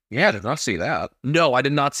bottom? Yeah, I did not see that. No, I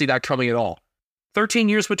did not see that coming at all. 13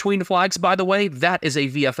 years between flags, by the way, that is a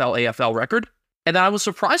VFL AFL record. And I was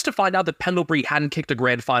surprised to find out that Pendlebury hadn't kicked a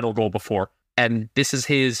grand final goal before. And this is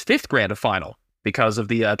his 5th grand final because of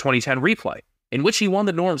the 2010 replay, in which he won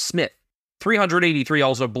the Norm Smith. 383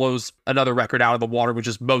 also blows another record out of the water, which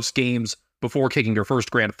is most games before kicking your first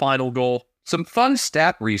grand final goal. Some fun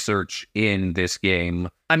stat research in this game.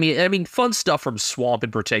 I mean, fun stuff from Swamp in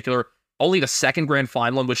particular. Only the 2nd grand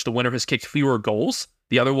final in which the winner has kicked fewer goals.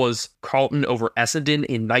 The other was Carlton over Essendon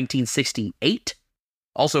in 1968.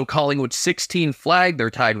 Also, Collingwood 16 flag. They're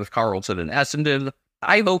tied with Carlton and Essendon.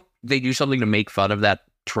 I hope they do something to make fun of that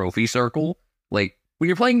trophy circle. Like, when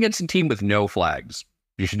you're playing against a team with no flags,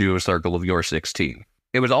 you should do a circle of your 16.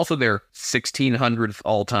 It was also their 1,600th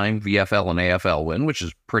all-time VFL and AFL win, which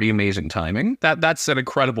is pretty amazing timing. That's an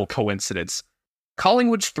incredible coincidence.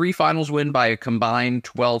 Collingwood's 3 finals win by a combined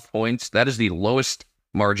 12 points. That is the lowest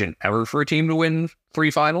margin ever for a team to win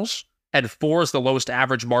 3 finals. And 4 is the lowest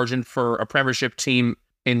average margin for a Premiership team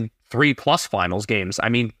in 3+ finals games. I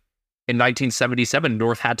mean, in 1977,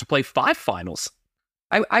 North had to play 5 finals.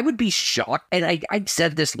 I would be shocked, and I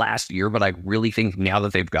said this last year, but I really think now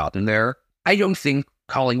that they've gotten there, I don't think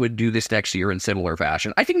Collingwood do this next year in similar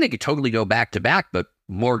fashion. I think they could totally go back-to-back, but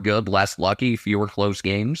more good, less lucky, fewer close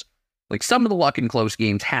games. Like, some of the luck in close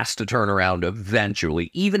games has to turn around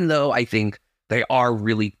eventually, even though I think they are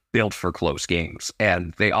really built for close games,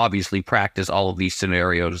 and they obviously practice all of these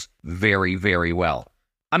scenarios very, very well.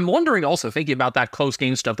 I'm wondering also, thinking about that close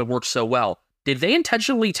game stuff that works so well, did they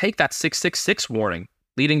intentionally take that 666 warning,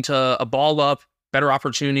 leading to a ball up, better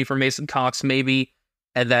opportunity for Mason Cox maybe,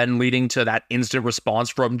 and then leading to that instant response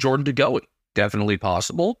from Jordan DeGoey? Definitely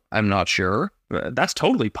possible. I'm not sure. That's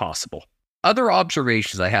totally possible. Other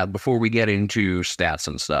observations I had before we get into stats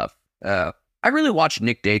and stuff. I really watched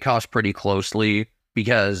Nick Dacos pretty closely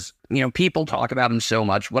because, people talk about him so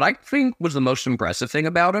much. What I think was the most impressive thing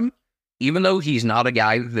about him, even though he's not a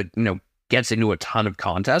guy that, gets into a ton of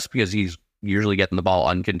contests because he's usually getting the ball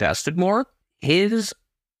uncontested more, his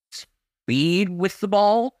speed with the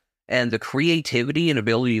ball and the creativity and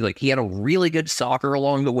ability, he had a really good soccer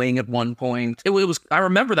along the wing at one point. It was. I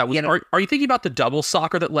remember that. Are you thinking about the double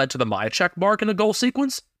soccer that led to the Myercheck mark in the goal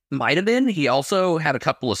sequence? Might have been. He also had a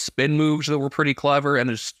couple of spin moves that were pretty clever, and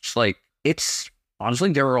it's just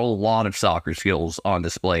honestly, there are a lot of soccer skills on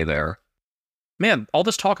display there. Man, all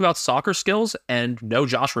this talk about soccer skills and no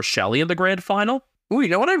Josh Rochelle in the grand final? Ooh, you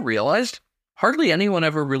know what I realized? Hardly anyone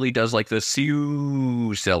ever really does the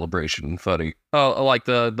Sioux celebration funny. Oh, like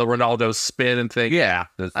the Ronaldo spin and thing. Yeah.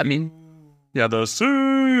 The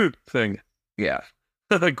Sioux thing. Yeah.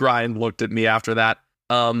 Grind looked at me after that.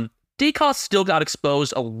 Dacos still got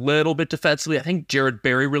exposed a little bit defensively. I think Jared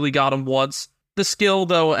Berry really got him once. The skill,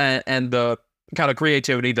 though, and the kind of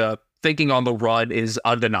creativity, the thinking on the run is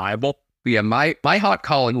undeniable. Yeah, my hot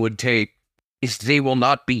Collingwood take is they will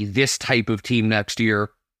not be this type of team next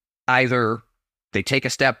year. Either they take a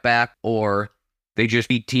step back or they just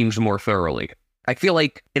beat teams more thoroughly. I feel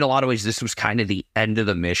like in a lot of ways this was kind of the end of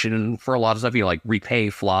the mission for a lot of stuff, repay,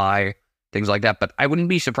 fly, things like that. But I wouldn't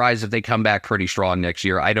be surprised if they come back pretty strong next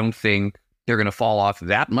year. I don't think they're going to fall off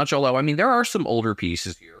that much, although, there are some older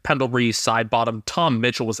pieces here. Pendlebury, side bottom. Tom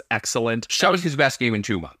Mitchell was excellent. That was his best game in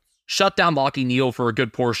 2 months. Shut down Lachie Neal for a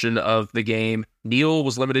good portion of the game. Neal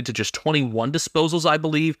was limited to just 21 disposals, I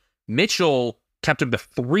believe. Mitchell kept him to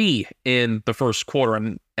 3 in the first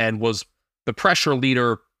quarter and was the pressure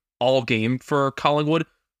leader all game for Collingwood.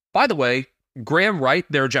 By the way, Graham Wright,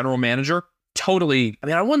 their general manager, totally,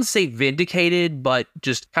 I wouldn't say vindicated, but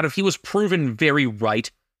just kind of, he was proven very right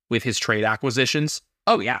with his trade acquisitions.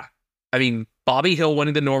 Oh, yeah. Bobby Hill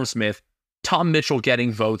winning the Norm Smith, Tom Mitchell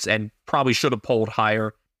getting votes and probably should have polled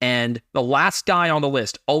higher. And the last guy on the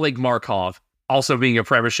list, Oleg Markov, also being a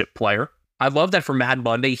premiership player. I love that for Mad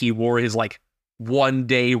Monday, he wore his 1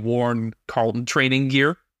 day worn Carlton training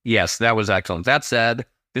gear. Yes, that was excellent. That said,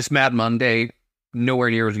 this Mad Monday, nowhere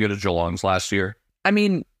near as good as Geelong's last year.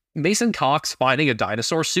 Mason Cox finding a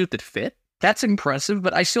dinosaur suit that fit? That's impressive,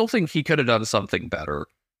 but I still think he could have done something better.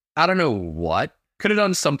 I don't know what. Could have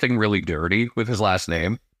done something really dirty with his last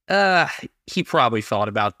name. He probably thought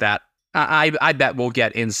about that. I bet we'll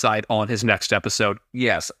get insight on his next episode.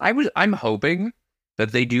 Yes, I'm hoping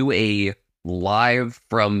that they do a live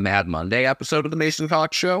from Mad Monday episode of the Mason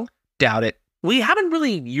Cox Show. Doubt it. We haven't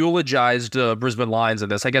really eulogized Brisbane Lions in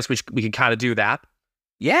this. I guess we can kind of do that.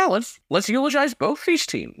 Yeah, let's eulogize both these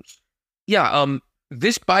teams. Yeah.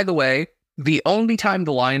 This, by the way, the only time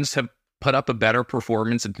the Lions have put up a better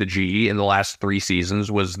performance at the G in the last 3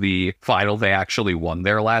 seasons was the final they actually won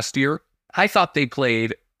there last year. I thought they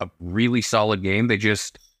played a really solid game. They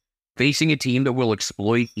just facing a team that will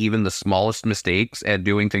exploit even the smallest mistakes and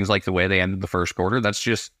doing things like the way they ended the first quarter. That's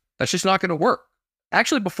just not going to work.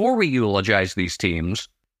 Actually, before we eulogize these teams,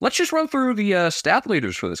 let's just run through the stat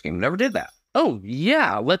leaders for this game. Never did that. Oh,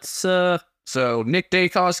 yeah. Let's, So, Nick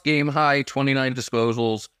Dacos, game high, 29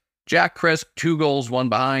 disposals. Jack Crisp, 2 goals, 1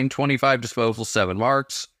 behind, 25 disposals, 7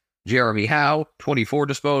 marks. Jeremy Howe, 24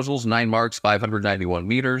 disposals, 9 marks, 591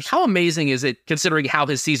 meters. How amazing is it, considering how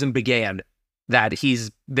his season began, that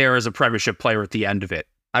he's there as a premiership player at the end of it?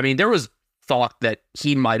 There was thought that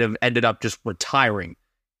he might have ended up just retiring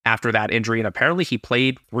after that injury, and apparently he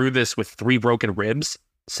played through this with 3 broken ribs,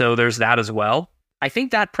 so there's that as well. I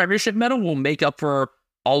think that premiership medal will make up for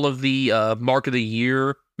all of the Mark of the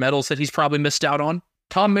Year medals that he's probably missed out on.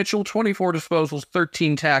 Tom Mitchell, 24 disposals,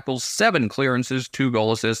 13 tackles, 7 clearances, 2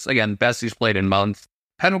 goal assists. Again, best he's played in months.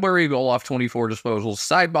 Pendlebury, a goal off 24 disposals.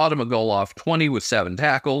 Sidebottom, a goal off 20 with 7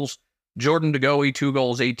 tackles. Jordan DeGoey, 2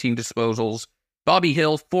 goals, 18 disposals. Bobby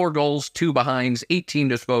Hill, 4 goals, 2 behinds, 18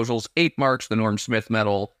 disposals, 8 marks, the Norm Smith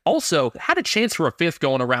medal. Also, had a chance for a 5th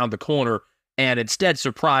going around the corner, and instead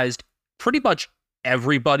surprised pretty much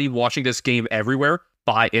everybody watching this game everywhere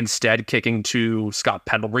by instead kicking to Scott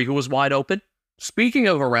Pendlebury, who was wide open. Speaking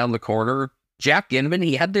of around the corner, Jack Ginnivan,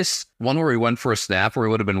 he had this one where he went for a snap where he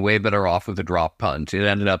would have been way better off with a drop punt. It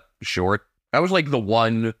ended up short. That was the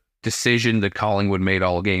one decision that Collingwood made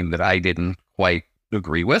all game that I didn't quite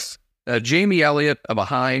agree with. Jamie Elliott, a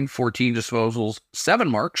behind, 14 disposals, 7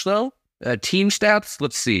 marks, though. Team stats,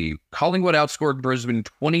 let's see. Collingwood outscored Brisbane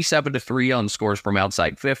 27-3 on scores from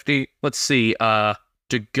outside 50. Let's see.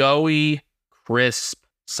 DeGoey, Crisp,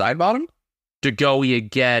 Side bottom? DeGoey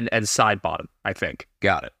again, and side bottom, I think.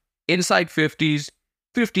 Got it. Inside 50s,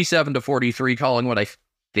 57-43 Collingwood. I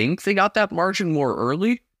think they got that margin more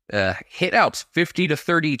early. Hitouts,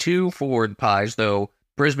 50-32 for the Pies, though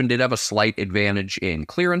Brisbane did have a slight advantage in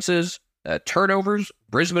clearances. Turnovers,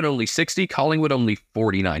 Brisbane only 60, Collingwood only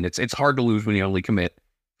 49. It's hard to lose when you only commit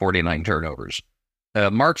 49 turnovers.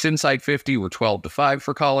 Marks inside 50 were 12-5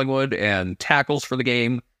 for Collingwood, and tackles for the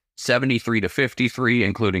game, 73-53,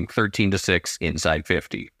 including 13-6 inside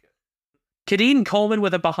 50. Kadeen Coleman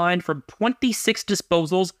with a behind from 26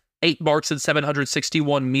 disposals, 8 marks and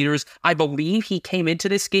 761 meters. I believe he came into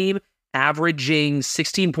this game averaging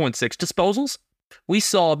 16.6 disposals. We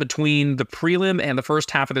saw between the prelim and the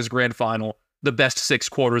first half of this grand final the best 6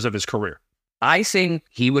 quarters of his career. I think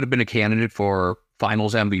he would have been a candidate for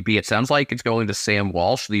finals MVP. It sounds like it's going to Sam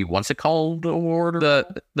Walsh, the what's it called award?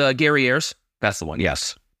 The Gary Ayres. That's the one,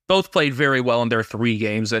 yes. Both played very well in their 3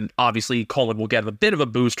 games, and obviously Coleman will get a bit of a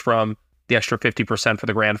boost from the extra 50% for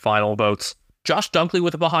the grand final votes. Josh Dunkley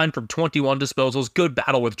with a behind from 21 disposals. Good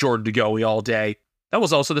battle with Jordan DeGoey all day. That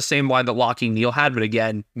was also the same line that Lockie Neal had, but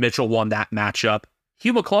again, Mitchell won that matchup.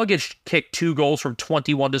 Hugh McCluggage kicked 2 goals from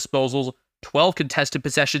 21 disposals, 12 contested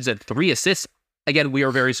possessions, and 3 assists. Again, we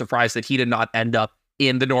are very surprised that he did not end up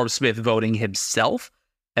in the Norm Smith voting himself.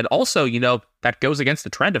 And also, that goes against the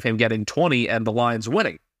trend of him getting 20 and the Lions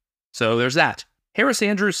winning. So there's that. Harris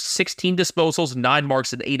Andrews, 16 disposals, 9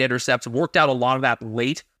 marks, and 8 intercepts. Worked out a lot of that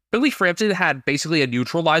late. Billy Frampton had basically a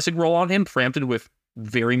neutralizing role on him. Frampton with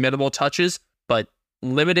very minimal touches, but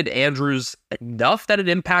limited Andrews enough that it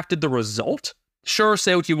impacted the result. Sure,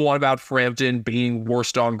 say what you want about Frampton being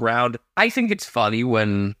worst on ground. I think it's funny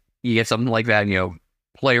when you get something like that,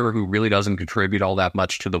 player who really doesn't contribute all that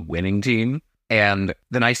much to the winning team. And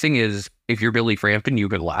the nice thing is, if you're Billy Frampton, you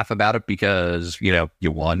could laugh about it because,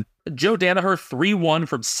 you won. Joe Danaher, 3-1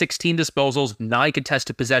 from 16 disposals, 9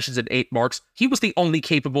 contested possessions, and 8 marks. He was the only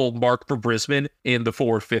capable mark for Brisbane in the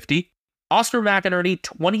 450. Oscar McInerney,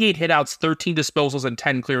 28 hitouts, 13 disposals, and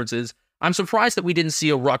 10 clearances. I'm surprised that we didn't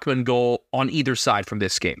see a ruckman goal on either side from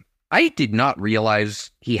this game. I did not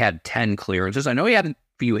realize he had 10 clearances. I know he had a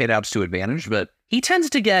few hitouts to advantage, but he tends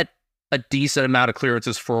to get a decent amount of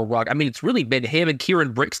clearances for a ruck. I mean, it's really been him and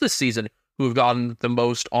Kieran Bricks this season who have gotten the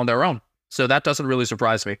most on their own. So that doesn't really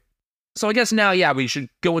surprise me. So I guess now, we should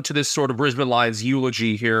go into this sort of Brisbane Lions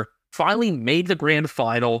eulogy here. Finally made the grand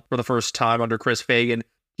final for the first time under Chris Fagan.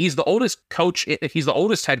 He's the oldest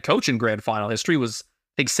head coach in grand final history, was,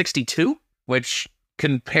 I think, 62, which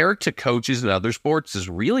compared to coaches in other sports is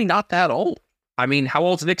really not that old. I mean, how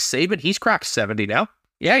old's Nick Saban? He's cracked 70 now.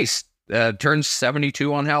 Yeah, he's turns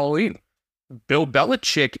 72 on Halloween. Bill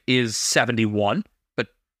Belichick is 71. But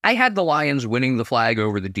I had the Lions winning the flag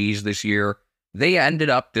over the D's this year. They ended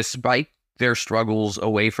up, despite their struggles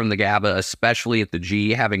away from the GABA, especially at the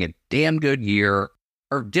G, having a damn good year.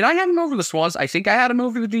 Or did I have them over the Swans? I think I had them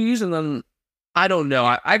over the D's, and then I don't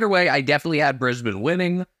know. Either way, I definitely had Brisbane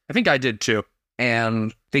winning. I think I did too.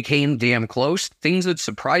 And they came damn close. Things that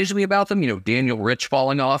surprised me about them, Daniel Rich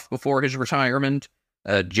falling off before his retirement.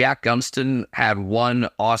 Jack Gunston had one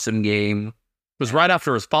awesome game. It was right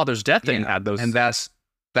after his father's death that he had those. And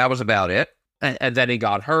that was about it. And then he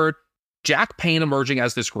got hurt. Jack Payne emerging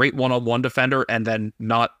as this great one-on-one defender and then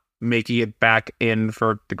not making it back in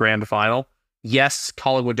for the grand final. Yes,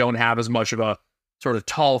 Collingwood don't have as much of a sort of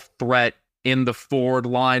tall threat in the forward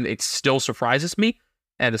line. It still surprises me.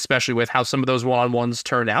 And especially with how some of those one-on-ones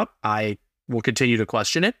turn out, I will continue to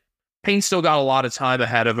question it. Payne still got a lot of time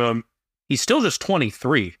ahead of him. He's still just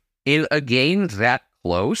 23. In a game that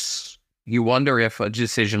close, you wonder if a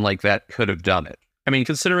decision like that could have done it. I mean,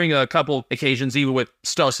 considering a couple occasions, even with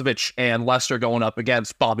Starcevic and Lester going up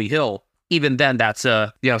against Bobby Hill, even then that's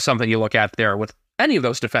something you look at there with any of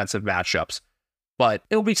those defensive matchups. But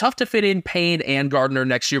it'll be tough to fit in Payne and Gardner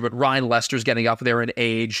next year, but Ryan Lester's getting up there in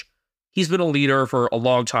age. He's been a leader for a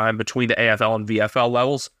long time between the AFL and VFL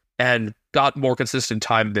levels and got more consistent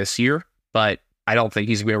time this year, but I don't think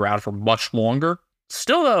he's going to be around for much longer.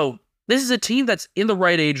 Still, though, this is a team that's in the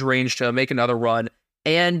right age range to make another run,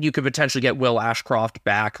 and you could potentially get Will Ashcroft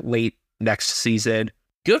back late next season.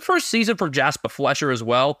 Good first season for Jasper Fletcher as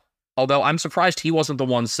well, although I'm surprised he wasn't the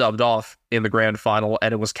one subbed off in the grand final,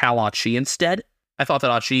 and it was Cal Achi instead. I thought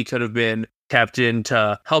that Achi could have been kept in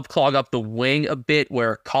to help clog up the wing a bit,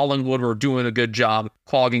 where Collingwood were doing a good job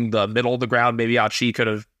clogging the middle of the ground. Maybe Achi could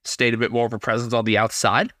have stayed a bit more of a presence on the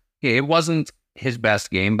outside. Yeah, it wasn't his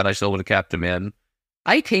best game, but I still would have kept him in.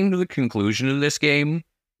 I came to the conclusion in this game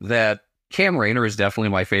that Cam Rayner is definitely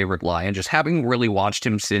my favorite Lion. Just having really watched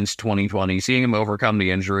him since 2020, seeing him overcome the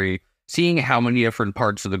injury, seeing how many different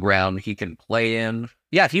parts of the ground he can play in.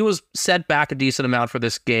 Yeah, he was set back a decent amount for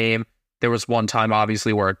this game. There was one time,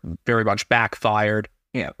 obviously, where it very much backfired.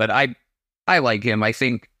 Yeah, but I like him. I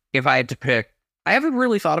think if I had to pick, I haven't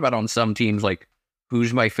really thought about on some teams, like,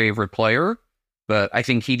 who's my favorite player, but I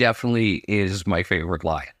think he definitely is my favorite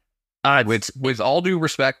Lion. With all due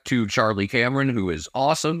respect to Charlie Cameron, who is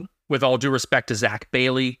awesome. With all due respect to Zach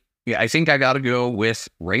Bailey. Yeah, I think I got to go with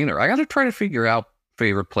Rayner. I got to try to figure out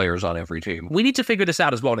favorite players on every team. We need to figure this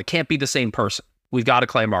out as well, and it can't be the same person. We've got to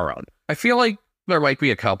claim our own. I feel like there might be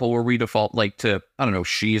a couple where we default like to, I don't know,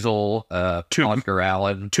 Sheasel, Oscar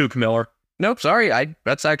Allen. Tuke Miller. Nope, sorry. I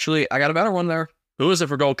got a better one there. Who is it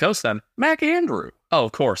for Gold Coast then? Mac Andrew. Oh,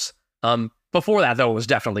 of course. Before that, though, it was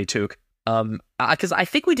definitely Tuke. Because I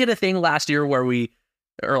think we did a thing last year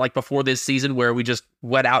before this season, where we just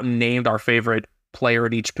went out and named our favorite player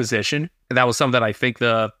at each position. And that was something that I think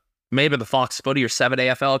maybe the Fox Footy or 7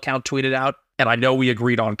 AFL account tweeted out. And I know we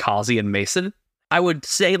agreed on Kazi and Mason. I would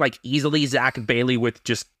say easily Zach Bailey with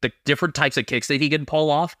just the different types of kicks that he can pull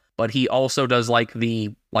off. But he also does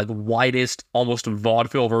the widest, almost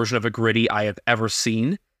vaudeville version of a gritty I have ever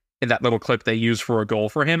seen in that little clip they use for a goal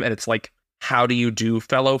for him. And it's like, how do you do,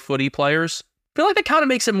 fellow footy players? I feel like that kind of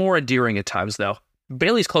makes it more endearing at times, though.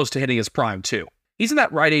 Bailey's close to hitting his prime, too. He's in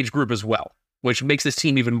that right age group as well, which makes this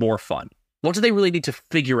team even more fun. What do they really need to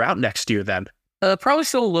figure out next year, then? Probably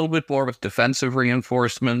still a little bit more with defensive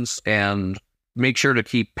reinforcements and make sure to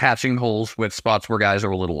keep patching holes with spots where guys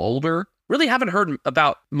are a little older. Really haven't heard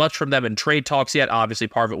about much from them in trade talks yet. Obviously,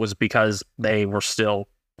 part of it was because they were still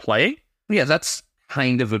playing. Yeah, that's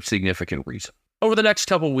kind of a significant reason. Over the next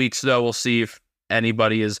couple weeks, though, we'll see if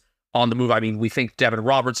anybody is on the move. I mean, we think Devin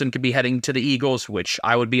Robertson could be heading to the Eagles, which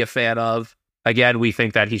I would be a fan of. Again, we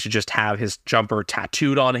think that he should just have his jumper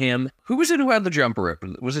tattooed on him. Who was it who had the jumper?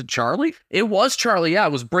 Was it Charlie? It was Charlie, yeah.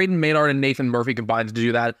 It was Braden Maynard and Nathan Murphy combined to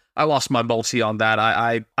do that. I lost my multi on that.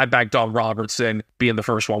 I banked on Robertson being the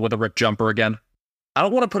first one with a Rick jumper again. I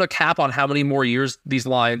don't want to put a cap on how many more years these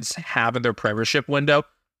Lions have in their premiership window,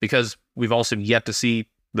 because we've also yet to see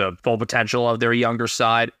the full potential of their younger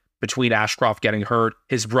side. Between Ashcroft getting hurt,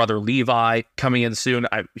 his brother Levi coming in soon.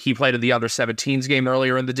 He played in the under-17s game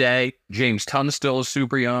earlier in the day. James Tunstall is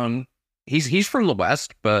super young. He's from the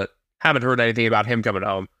West, but haven't heard anything about him coming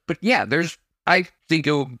home. But yeah, I think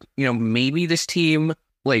maybe this team,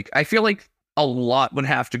 I feel like a lot would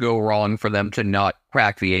have to go wrong for them to not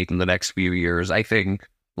crack the 8 in the next few years. I think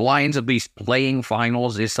the Lions at least playing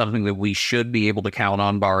finals is something that we should be able to count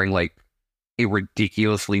on, barring a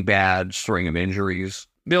ridiculously bad string of injuries.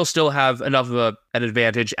 They'll still have enough of an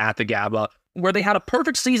advantage at the GABA, where they had a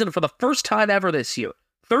perfect season for the first time ever this year.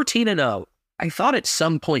 13-0. I thought at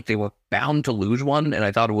some point they were bound to lose one, and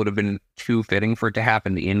I thought it would have been too fitting for it to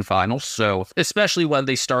happen in finals. So, especially when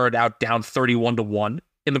they started out down 31-1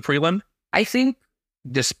 in the prelim. I think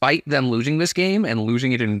despite them losing this game and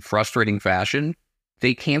losing it in frustrating fashion,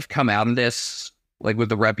 they can't come out of this with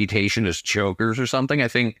the reputation as chokers or something. I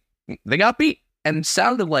think they got beat. And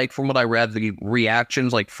sounded like, from what I read, the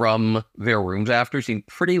reactions from their rooms after seemed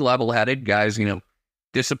pretty level-headed. Guys,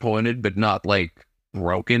 disappointed, but not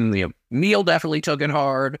broken. Neil definitely took it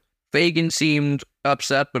hard. Fagan seemed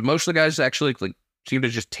upset, but most of the guys actually seemed to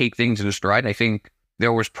just take things in a stride. I think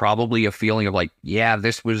there was probably a feeling of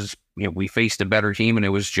this was, we faced a better team and it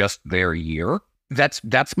was just their year. That's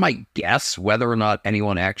my guess. Whether or not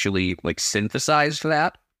anyone actually synthesized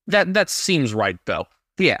that. That seems right, though.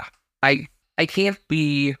 Yeah, I can't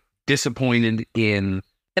be disappointed in...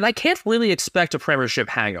 And I can't really expect a premiership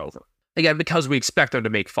hangover. Again, because we expect them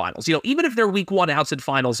to make finals. Even if they're week 1 outs in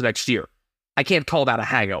finals next year, I can't call that a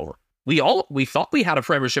hangover. We thought we had a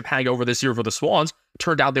premiership hangover this year for the Swans.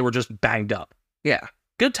 Turned out they were just banged up. Yeah.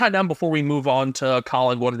 Good time down before we move on to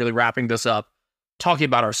Collingwood, really wrapping this up. Talking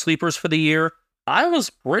about our sleepers for the year, I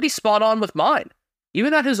was pretty spot on with mine.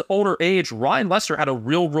 Even at his older age, Ryan Lester had a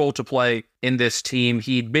real role to play in this team.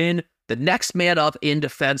 He'd been the next man up in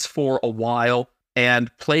defense for a while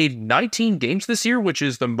and played 19 games this year, which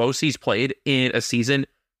is the most he's played in a season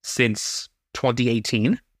since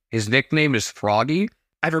 2018. His nickname is Froggy.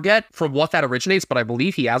 I forget from what that originates, but I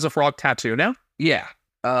believe he has a frog tattoo now. Yeah.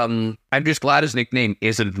 I'm just glad his nickname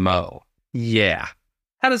isn't Mo. Yeah.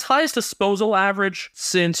 Had his highest disposal average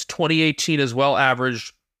since 2018 as well,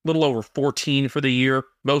 averaged a little over 14 for the year.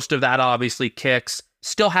 Most of that obviously kicks.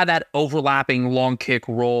 Still had that overlapping long kick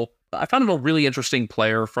role. I found him a really interesting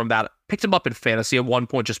player from that. Picked him up in fantasy at one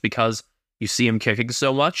point just because you see him kicking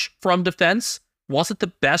so much from defense. Wasn't the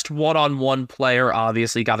best one-on-one player,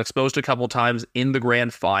 obviously. Got exposed a couple times in the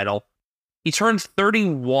grand final. He turns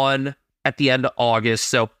 31 at the end of August,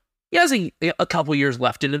 so he has a couple years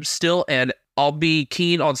left in him still, and I'll be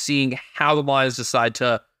keen on seeing how the Lions decide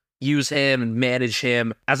to use him and manage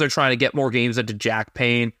him as they're trying to get more games into Jack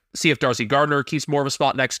Payne. See if Darcy Gardner keeps more of a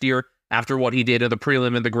spot next year after what he did in the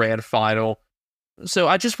prelim and the grand final. So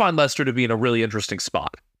I just find Leicester to be in a really interesting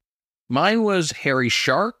spot. Mine was Harry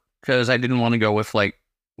Sharp, because I didn't want to go with like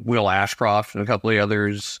Will Ashcroft and a couple of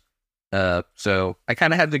others. So I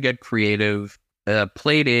kind of had to get creative.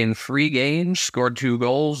 Played in 3 games, scored 2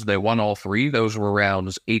 goals. They won all 3. Those were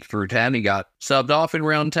rounds 8 through 10. He got subbed off in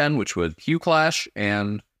round 10, which was Hugh Clash,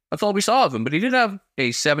 and that's all we saw of him. But he did have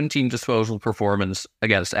a 17 disposal performance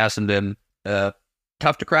against Essendon.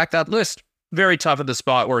 Tough to crack that list. Very tough at the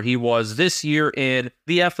spot where he was this year in.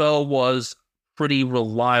 The FL was pretty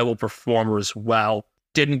reliable performer as well.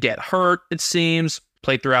 Didn't get hurt, it seems.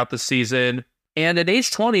 Played throughout the season. And at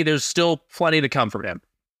age 20, there's still plenty to come from him.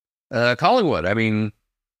 Collingwood, I mean,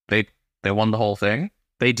 they won the whole thing.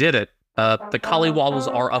 They did it. The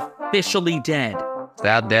Collywobbles are officially dead.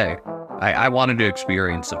 Sad day. I wanted to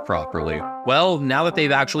experience it properly. Well, now that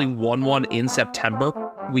they've actually won one in September,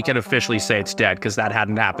 we can officially say it's dead because that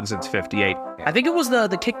hadn't happened since 58. I think it was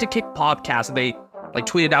the Kick to Kick podcast, and they like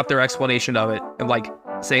tweeted out their explanation of it and like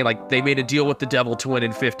saying like they made a deal with the devil to win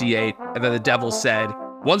in 58, and then the devil said,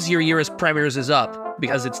 once your year as premiers is up,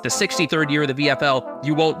 because it's the 63rd year of the VFL,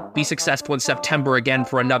 you won't be successful in September again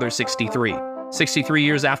for another 63. 63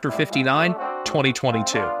 years after 59,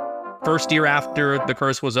 2022. First year after the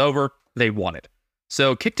curse was over, they won it.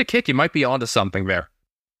 So Kick to Kick, you might be onto something there.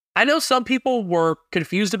 I know some people were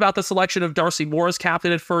confused about the selection of Darcy Moore as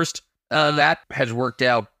captain at first. That has worked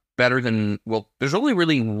out better than, well, there's only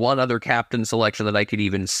really one other captain selection that I could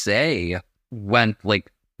even say went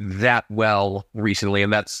like that well recently,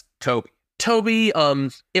 and that's Toby.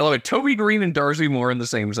 Toby Green and Darcy Moore in the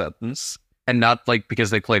same sentence, and not like because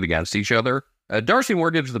they played against each other. Darcy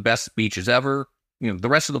Moore gives the best speeches ever. You know, the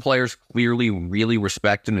rest of the players clearly really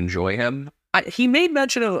respect and enjoy him. He made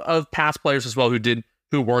mention of past players as well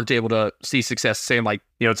who weren't able to see success, saying like,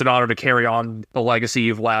 you know, it's an honor to carry on the legacy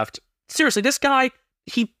you've left. Seriously, this guy,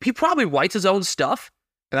 he probably writes his own stuff,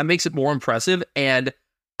 and that makes it more impressive. And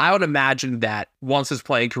I would imagine that once his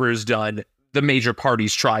playing career is done, the major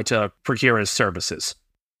parties try to procure his services.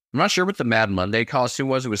 I'm not sure what the Mad Monday costume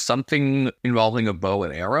was. It was something involving a bow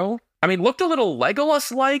and arrow. I mean, looked a little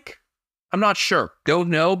Legolas-like. I'm not sure. Don't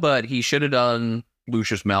know, but he should have done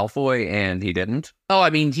Lucius Malfoy, and he didn't. Oh, I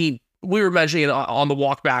mean, we were mentioning it on the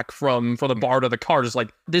walk back from the bar to the car, just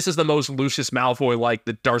like, this is the most Lucius Malfoy-like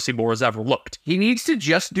that Darcy Moore has ever looked. He needs to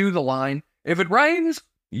just do the line, if it rains,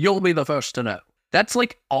 you'll be the first to know. That's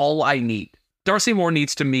like all I need. Darcy Moore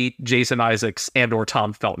needs to meet Jason Isaacs and or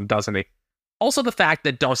Tom Felton, doesn't he? Also, the fact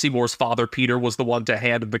that Darcy Moore's father, Peter, was the one to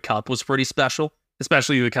hand him the cup was pretty special,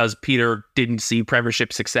 especially because Peter didn't see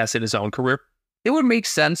premiership success in his own career. It would make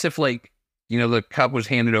sense if, like, you know, the cup was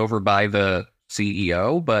handed over by the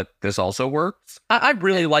CEO, but this also works. I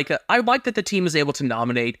really like it. I like that the team is able to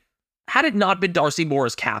nominate. Had it not been Darcy Moore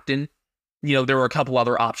as captain, you know, there were a couple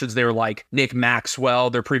other options there, like Nick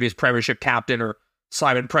Maxwell, their previous premiership captain, or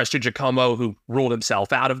Simon Preston-Giacomo, who ruled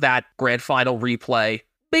himself out of that grand final replay.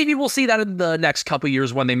 Maybe we'll see that in the next couple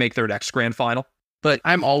years when they make their next grand final. But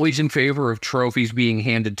I'm always in favor of trophies being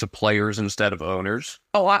handed to players instead of owners.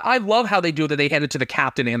 Oh, I love how they do that. They hand it to the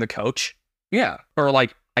captain and the coach. Yeah. Or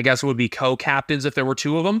like, I guess it would be co-captains if there were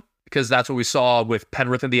 2 of them, because that's what we saw with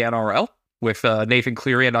Penrith in the NRL, with Nathan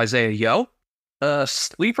Cleary and Isaiah Yeo.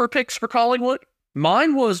 Sleeper picks for Collingwood?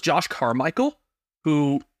 Mine was Josh Carmichael,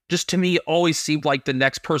 who just to me always seemed like the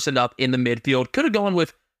next person up in the midfield. Could have gone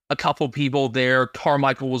with a couple people there.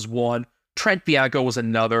 Carmichael was one. Trent Bianco was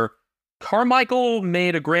another. Carmichael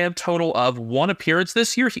made a grand total of 1 appearance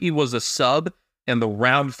this year. He was a sub in the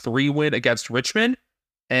round 3 win against Richmond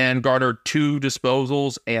and garnered 2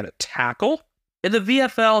 disposals and a tackle. In the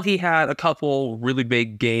VFL, he had a couple really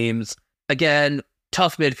big games. Again,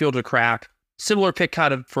 tough midfield to crack. Similar pick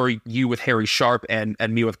kind of for you with Harry Sharp and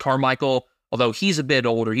me with Carmichael, although he's a bit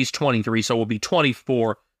older. He's 23, so will be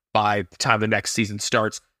 24 by the time the next season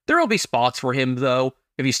starts. There will be spots for him, though,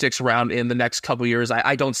 if he sticks around in the next couple years.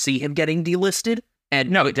 I don't see him getting delisted. And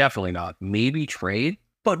no, definitely not. Maybe trade.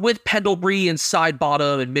 But with Pendlebury and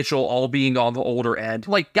Sidebottom and Mitchell all being on the older end,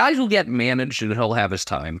 like, guys will get managed and he'll have his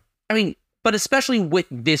time. I mean, but especially with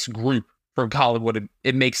this group from Collingwood,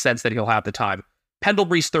 it makes sense that he'll have the time.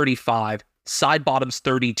 Pendlebury's 35, Sidebottom's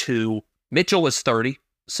 32, Mitchell is 30.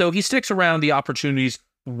 So if he sticks around, the opportunities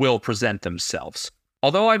will present themselves.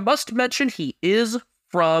 Although I must mention he is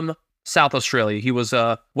from South Australia. He was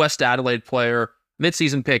a West Adelaide player,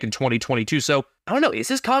 mid-season pick in 2022. So, I don't know, is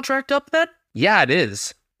his contract up then? Yeah, it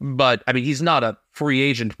is. But, I mean, he's not a free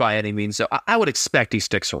agent by any means, so I would expect he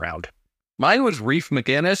sticks around. Mine was Reef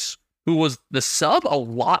McGinnis, who was the sub a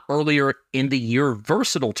lot earlier in the year,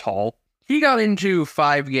 versatile tall. He got into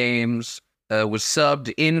 5 games, was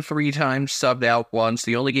subbed in 3 times, subbed out once.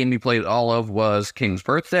 The only game he played all of was King's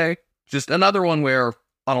Birthday. Just another one where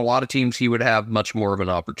on a lot of teams he would have much more of an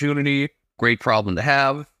opportunity. Great problem to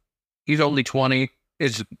have. He's only 20.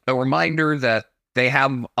 It's a reminder that they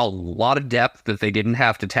have a lot of depth that they didn't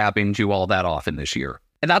have to tap into all that often this year.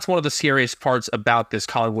 And that's one of the scariest parts about this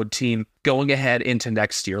Collingwood team going ahead into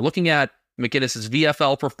next year. Looking at McGinnis's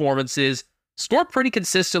VFL performances, scored pretty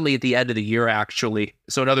consistently at the end of the year, actually.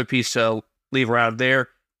 So another piece to leave around there.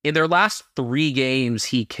 In their last 3 games,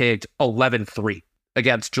 he kicked 11-3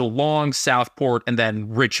 against Geelong, Southport, and then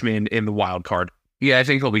Richmond in the wild card. Yeah, I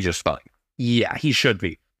think he'll be just fine. Yeah, he should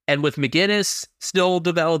be. And with McGinnis still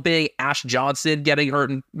developing, Ash Johnson getting hurt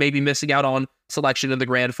and maybe missing out on selection in the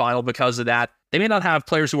grand final because of that, they may not have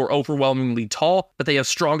players who are overwhelmingly tall, but they have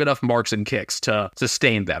strong enough marks and kicks to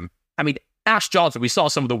sustain them. I mean, Ash Johnson, we saw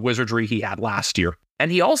some of the wizardry he had last year.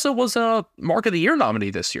 And he also was a Mark of the Year nominee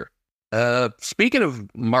this year. Speaking of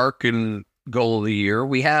Mark and Goal of the Year,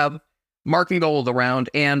 we have Mark and Goal of the Round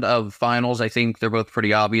and of Finals. I think they're both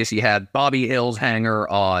pretty obvious. You had Bobby Hill's hanger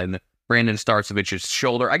on Brandon Starcevich's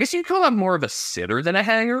shoulder. I guess you'd call that more of a sitter than a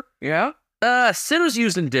hanger. Yeah. Sitter's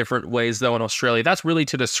used in different ways, though, in Australia. That's really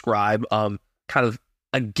to describe kind of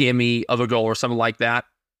a gimme of a goal or something like that.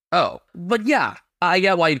 Oh. But yeah, I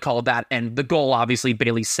get why you'd call it that. And the goal, obviously,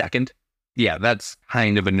 Bailey's second. Yeah, that's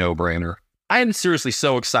kind of a no-brainer. I am seriously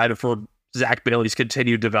so excited for Zach Bailey's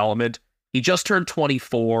continued development. He just turned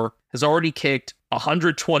 24, has already kicked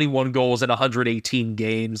 121 goals in 118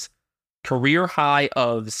 games. Career high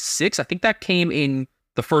of 6. I think that came in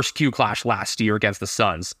the first Q Clash last year against the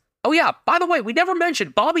Suns. Oh yeah, by the way, we never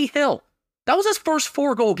mentioned Bobby Hill. That was his first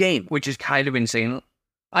 4-goal game, which is kind of insane.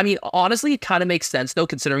 I mean, honestly, it kind of makes sense, though,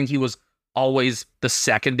 considering he was always the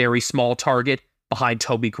secondary small target behind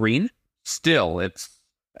Toby Green. Still, it's...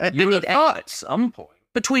 You would have thought at some point.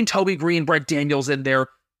 Between Toby Green, Brett Daniels in there,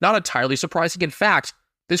 not entirely surprising. In fact,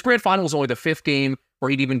 this grand final was only the 5th game where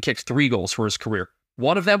he'd even kicked 3 goals for his career.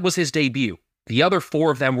 One of them was his debut. The other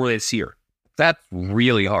 4 of them were this year. That's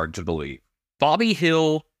really hard to believe. Bobby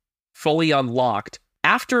Hill fully unlocked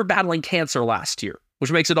after battling cancer last year,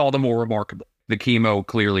 which makes it all the more remarkable. The chemo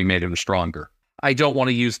clearly made him stronger. I don't want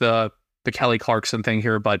to use the Kelly Clarkson thing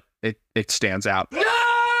here, but it stands out. No,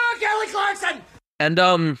 Kelly Clarkson!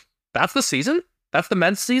 And that's the season. That's the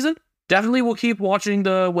men's season. Definitely we'll keep watching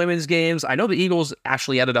the women's games. I know the Eagles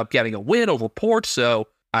actually ended up getting a win over Port, so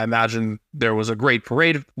I imagine there was a great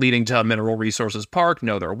parade leading to Mineral Resources Park.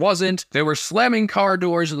 No, there wasn't. They were slamming car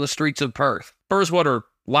doors in the streets of Perth. Burswood or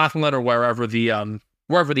Laughlinlet or wherever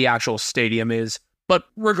the actual stadium is. But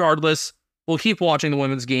regardless, we'll keep watching the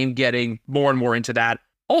women's game, getting more and more into that.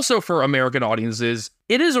 Also for American audiences,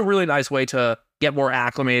 it is a really nice way to get more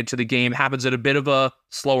acclimated to the game. Happens at a bit of a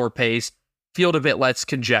slower pace. Field a bit less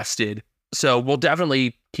congested. So we'll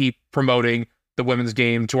definitely keep promoting the women's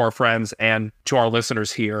game to our friends and to our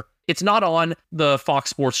listeners here. It's not on the Fox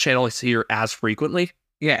Sports channels here as frequently.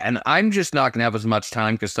 Yeah, and I'm just not going to have as much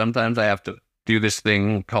time because sometimes I have to do this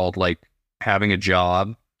thing called, like, having a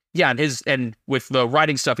job. Yeah, and with the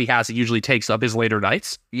writing stuff he has, it usually takes up his later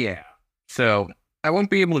nights. Yeah. So I won't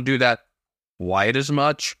be able to do that quite as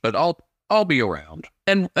much, but I'll be around.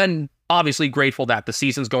 And obviously grateful that the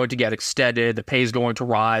season's going to get extended, the pay's going to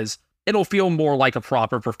rise. It'll feel more like a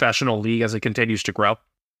proper professional league as it continues to grow.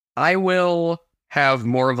 I will have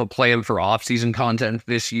more of a plan for off-season content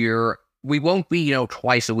this year. We won't be,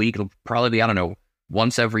 twice a week. It'll probably be,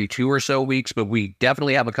 once every 2 or so weeks, but we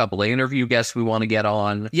definitely have a couple of interview guests we want to get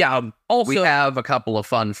on. Yeah, also we have a couple of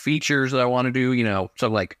fun features that I want to do, so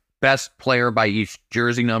like best player by each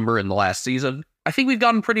jersey number in the last season. I think we've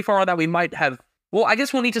gotten pretty far on that. We might have, I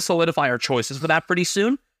guess we'll need to solidify our choices for that pretty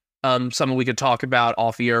soon. Something we could talk about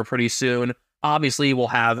off the air pretty soon. Obviously, we'll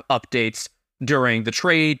have updates during the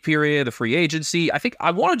trade period, the free agency. I think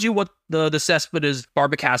I want to do what the Cespedes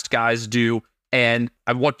Barbacast guys do, and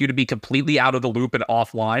I want you to be completely out of the loop and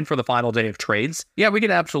offline for the final day of trades. Yeah, we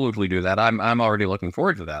can absolutely do that. I'm already looking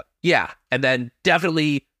forward to that. Yeah, and then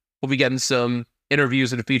definitely we'll be getting some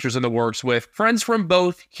interviews and features in the works with friends from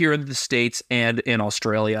both here in the States and in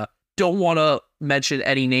Australia. Don't want to mention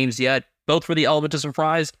any names yet, both for the element of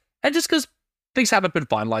surprise and just because things haven't been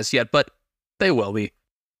finalized yet, but they will be.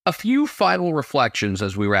 A few final reflections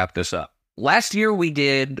as we wrap this up. Last year we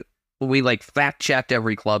did We fact-checked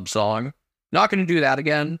every club song. Not going to do that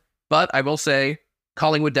again, but I will say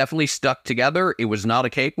Collingwood definitely stuck together. It was not a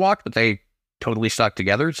cakewalk, but they totally stuck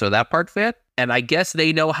together, so that part fit. And I guess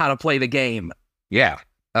they know how to play the game. Yeah.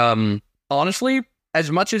 Honestly,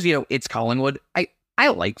 as much as, it's Collingwood, I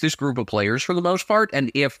like this group of players for the most part,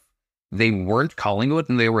 and if they weren't Collingwood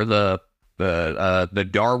and they were the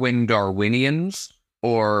Darwinians,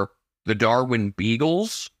 or the Darwin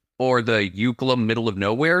Beagles, or the Euclid Middle of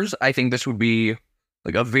Nowheres, I think this would be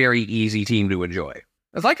a very easy team to enjoy.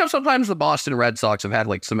 It's like how sometimes the Boston Red Sox have had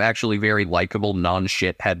some actually very likable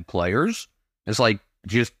non-shithead players. It's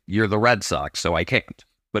just, you're the Red Sox, so I can't.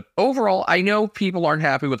 But overall, I know people aren't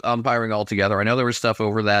happy with umpiring altogether. I know there was stuff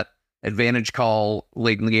over that advantage call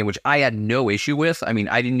late in the game, which I had no issue with. I mean,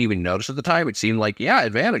 I didn't even notice at the time. It seemed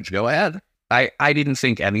advantage, go ahead. I didn't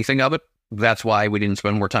think anything of it. That's why we didn't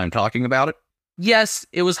spend more time talking about it. Yes,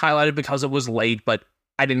 it was highlighted because it was late, but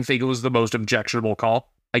I didn't think it was the most objectionable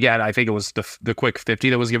call. Again, I think it was the quick 50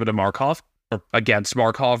 that was given to Markov, or against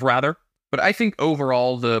Markov, rather. But I think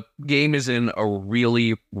overall, the game is in a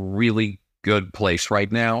really, really good place right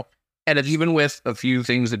now. And even with a few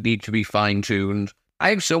things that need to be fine-tuned, I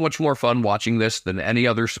have so much more fun watching this than any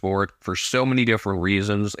other sport for so many different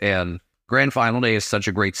reasons, and Grand Final Day is such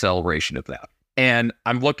a great celebration of that. And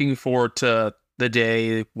I'm looking forward to the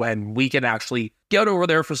day when we can actually get over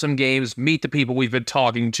there for some games, meet the people we've been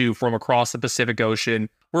talking to from across the Pacific Ocean.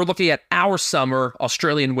 We're looking at our summer,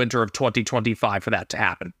 Australian winter of 2025 for that to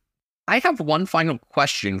happen. I have one final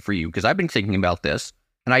question for you, because I've been thinking about this,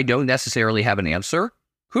 and I don't necessarily have an answer.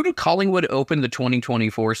 Who did Collingwood open the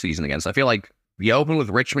 2024 season against? I feel like you open with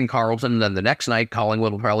Richmond Carlton, and then the next night,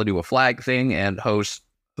 Collingwood will probably do a flag thing and host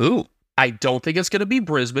who? I don't think it's going to be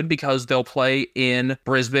Brisbane, because they'll play in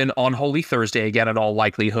Brisbane on Holy Thursday again in all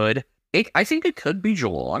likelihood. I think it could be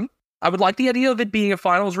Geelong. I would like the idea of it being a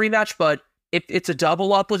finals rematch, but if it's a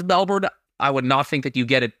double up with Melbourne, I would not think that you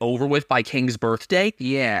get it over with by King's birthday.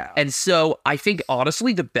 Yeah. And so I think,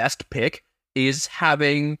 honestly, the best pick is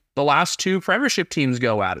having the last two premiership teams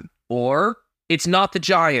go at it. Or it's not the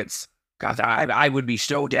Giants. God, I would be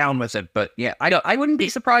so down with it. But yeah, I wouldn't be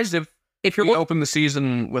surprised if you're open the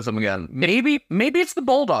season with them again. Maybe it's the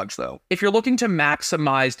Bulldogs, though. If you're looking to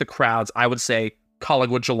maximize the crowds, I would say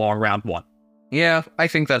Collingwood Geelong round one. Yeah, I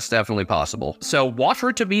think that's definitely possible. So watch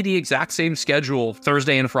for it to be the exact same schedule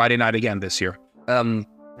Thursday and Friday night again this year.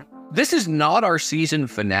 This is not our season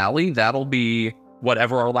finale. That'll be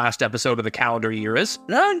whatever our last episode of the calendar year is.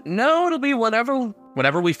 No, it'll be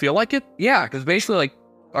whenever we feel like it. Yeah, because basically,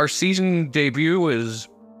 our season debut is,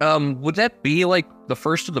 would that be the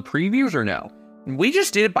first of the previews or no? We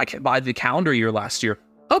just did it by the calendar year last year.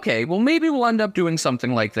 Okay, well, maybe we'll end up doing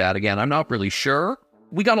something like that again. I'm not really sure.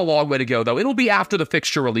 We got a long way to go, though. It'll be after the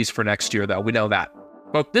fixture release for next year, though. We know that.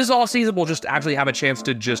 But this off-season, we'll just actually have a chance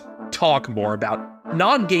to just talk more about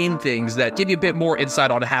non-game things that give you a bit more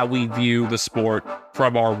insight on how we view the sport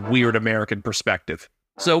from our weird American perspective.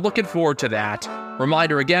 So looking forward to that.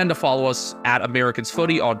 Reminder again to follow us at Americans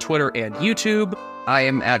Footy on Twitter and YouTube. I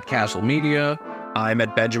am at Castle Media. I'm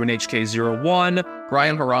at BenjaminHK01.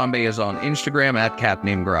 Brian Harambe is on Instagram at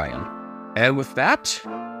CatNameDryan. And with that,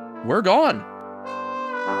 we're gone.